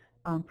to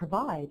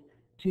provide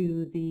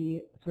to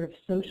the sort of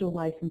social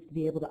license to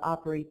be able to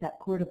operate that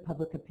court of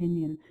public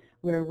opinion,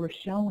 where we're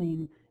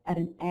showing at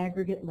an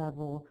aggregate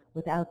level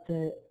without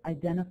the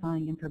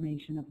identifying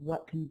information of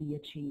what can be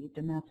achieved.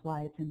 And that's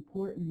why it's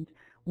important,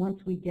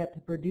 once we get the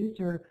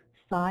producer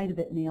side of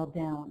it nailed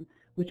down,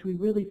 which we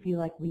really feel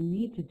like we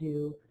need to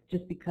do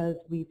just because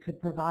we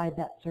could provide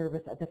that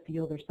service at the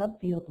field or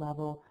subfield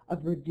level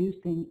of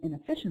reducing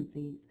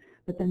inefficiencies.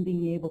 but then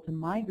being able to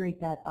migrate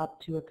that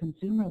up to a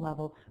consumer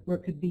level where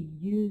it could be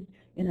used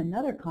in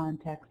another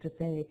context to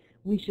say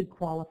we should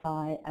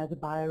qualify as a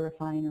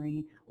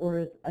biorefinery or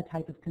as a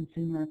type of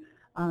consumer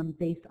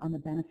based on the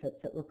benefits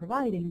that we're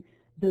providing.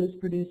 Those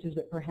producers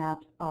that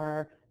perhaps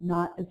are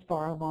not as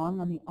far along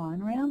on the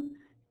on-ramp,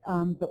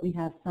 but we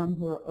have some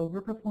who are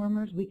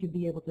overperformers, we could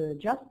be able to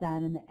adjust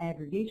that in the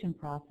aggregation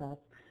process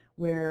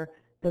where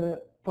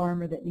the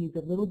farmer that needs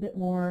a little bit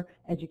more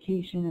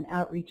education and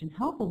outreach and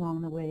help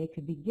along the way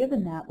could be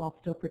given that while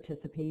still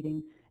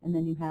participating, and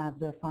then you have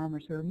the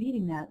farmers who are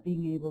meeting that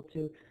being able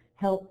to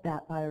help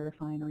that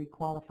biorefinery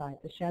qualify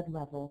at the shed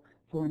level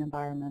for an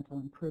environmental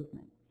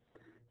improvement.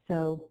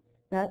 So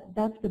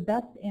that's the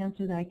best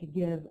answer that I could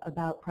give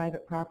about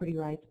private property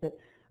rights, but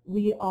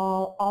we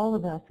all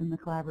of us in the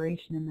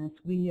collaboration in this,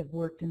 we have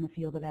worked in the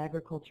field of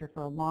agriculture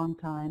for a long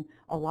time.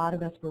 A lot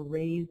of us were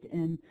raised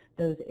in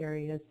those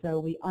areas, so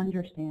we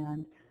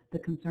understand the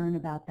concern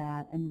about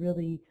that and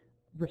really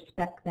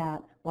respect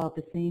that while at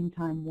the same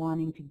time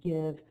wanting to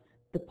give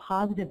the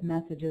positive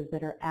messages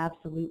that are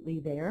absolutely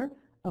there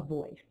a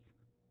voice.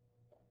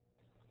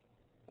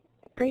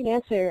 Great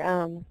answer,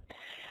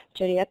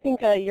 Jody. I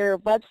think your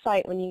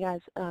website, when you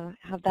guys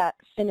have that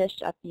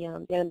finished at the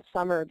end of the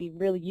summer, would be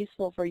really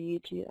useful for you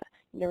to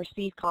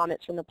receive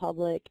comments from the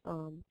public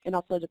and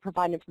also to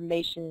provide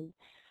information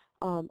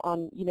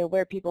on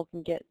where people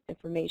can get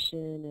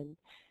information,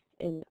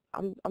 and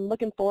I'm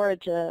looking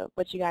forward to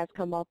what you guys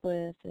come up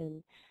with,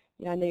 and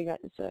I know you guys,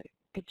 it's a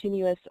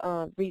continuous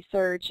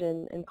research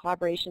and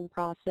collaboration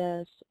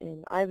process,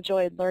 and I've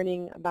enjoyed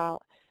learning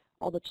about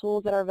all the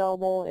tools that are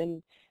available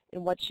and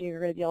what you're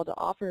going to be able to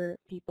offer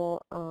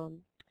people,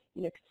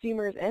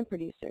 consumers and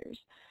producers.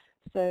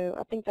 So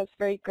I think that's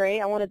very great.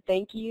 I want to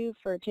thank you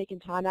for taking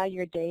time out of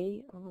your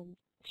day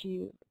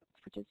to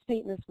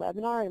participate in this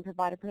webinar and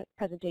provide a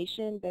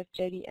presentation. Both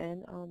Jody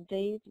and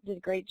Dave did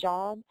a great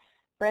job.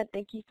 Brent,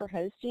 thank you for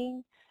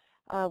hosting.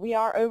 We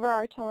are over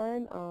our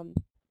time.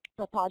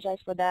 I apologize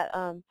for that.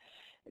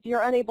 If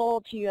you're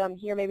unable to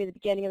hear maybe the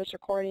beginning of this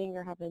recording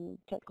or having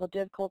technical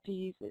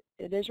difficulties,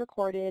 it is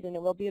recorded and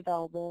it will be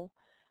available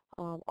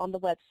on the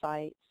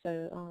website.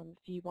 So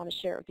if you want to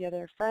share it with the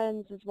other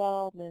friends as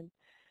well, then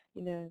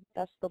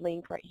that's the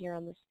link right here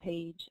on this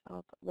page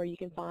where you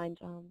can find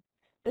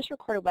this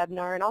recorded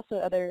webinar and also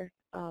other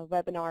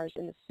webinars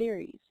in the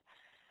series.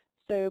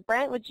 So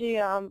Brent, would you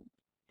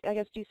I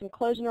guess do some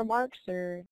closing remarks or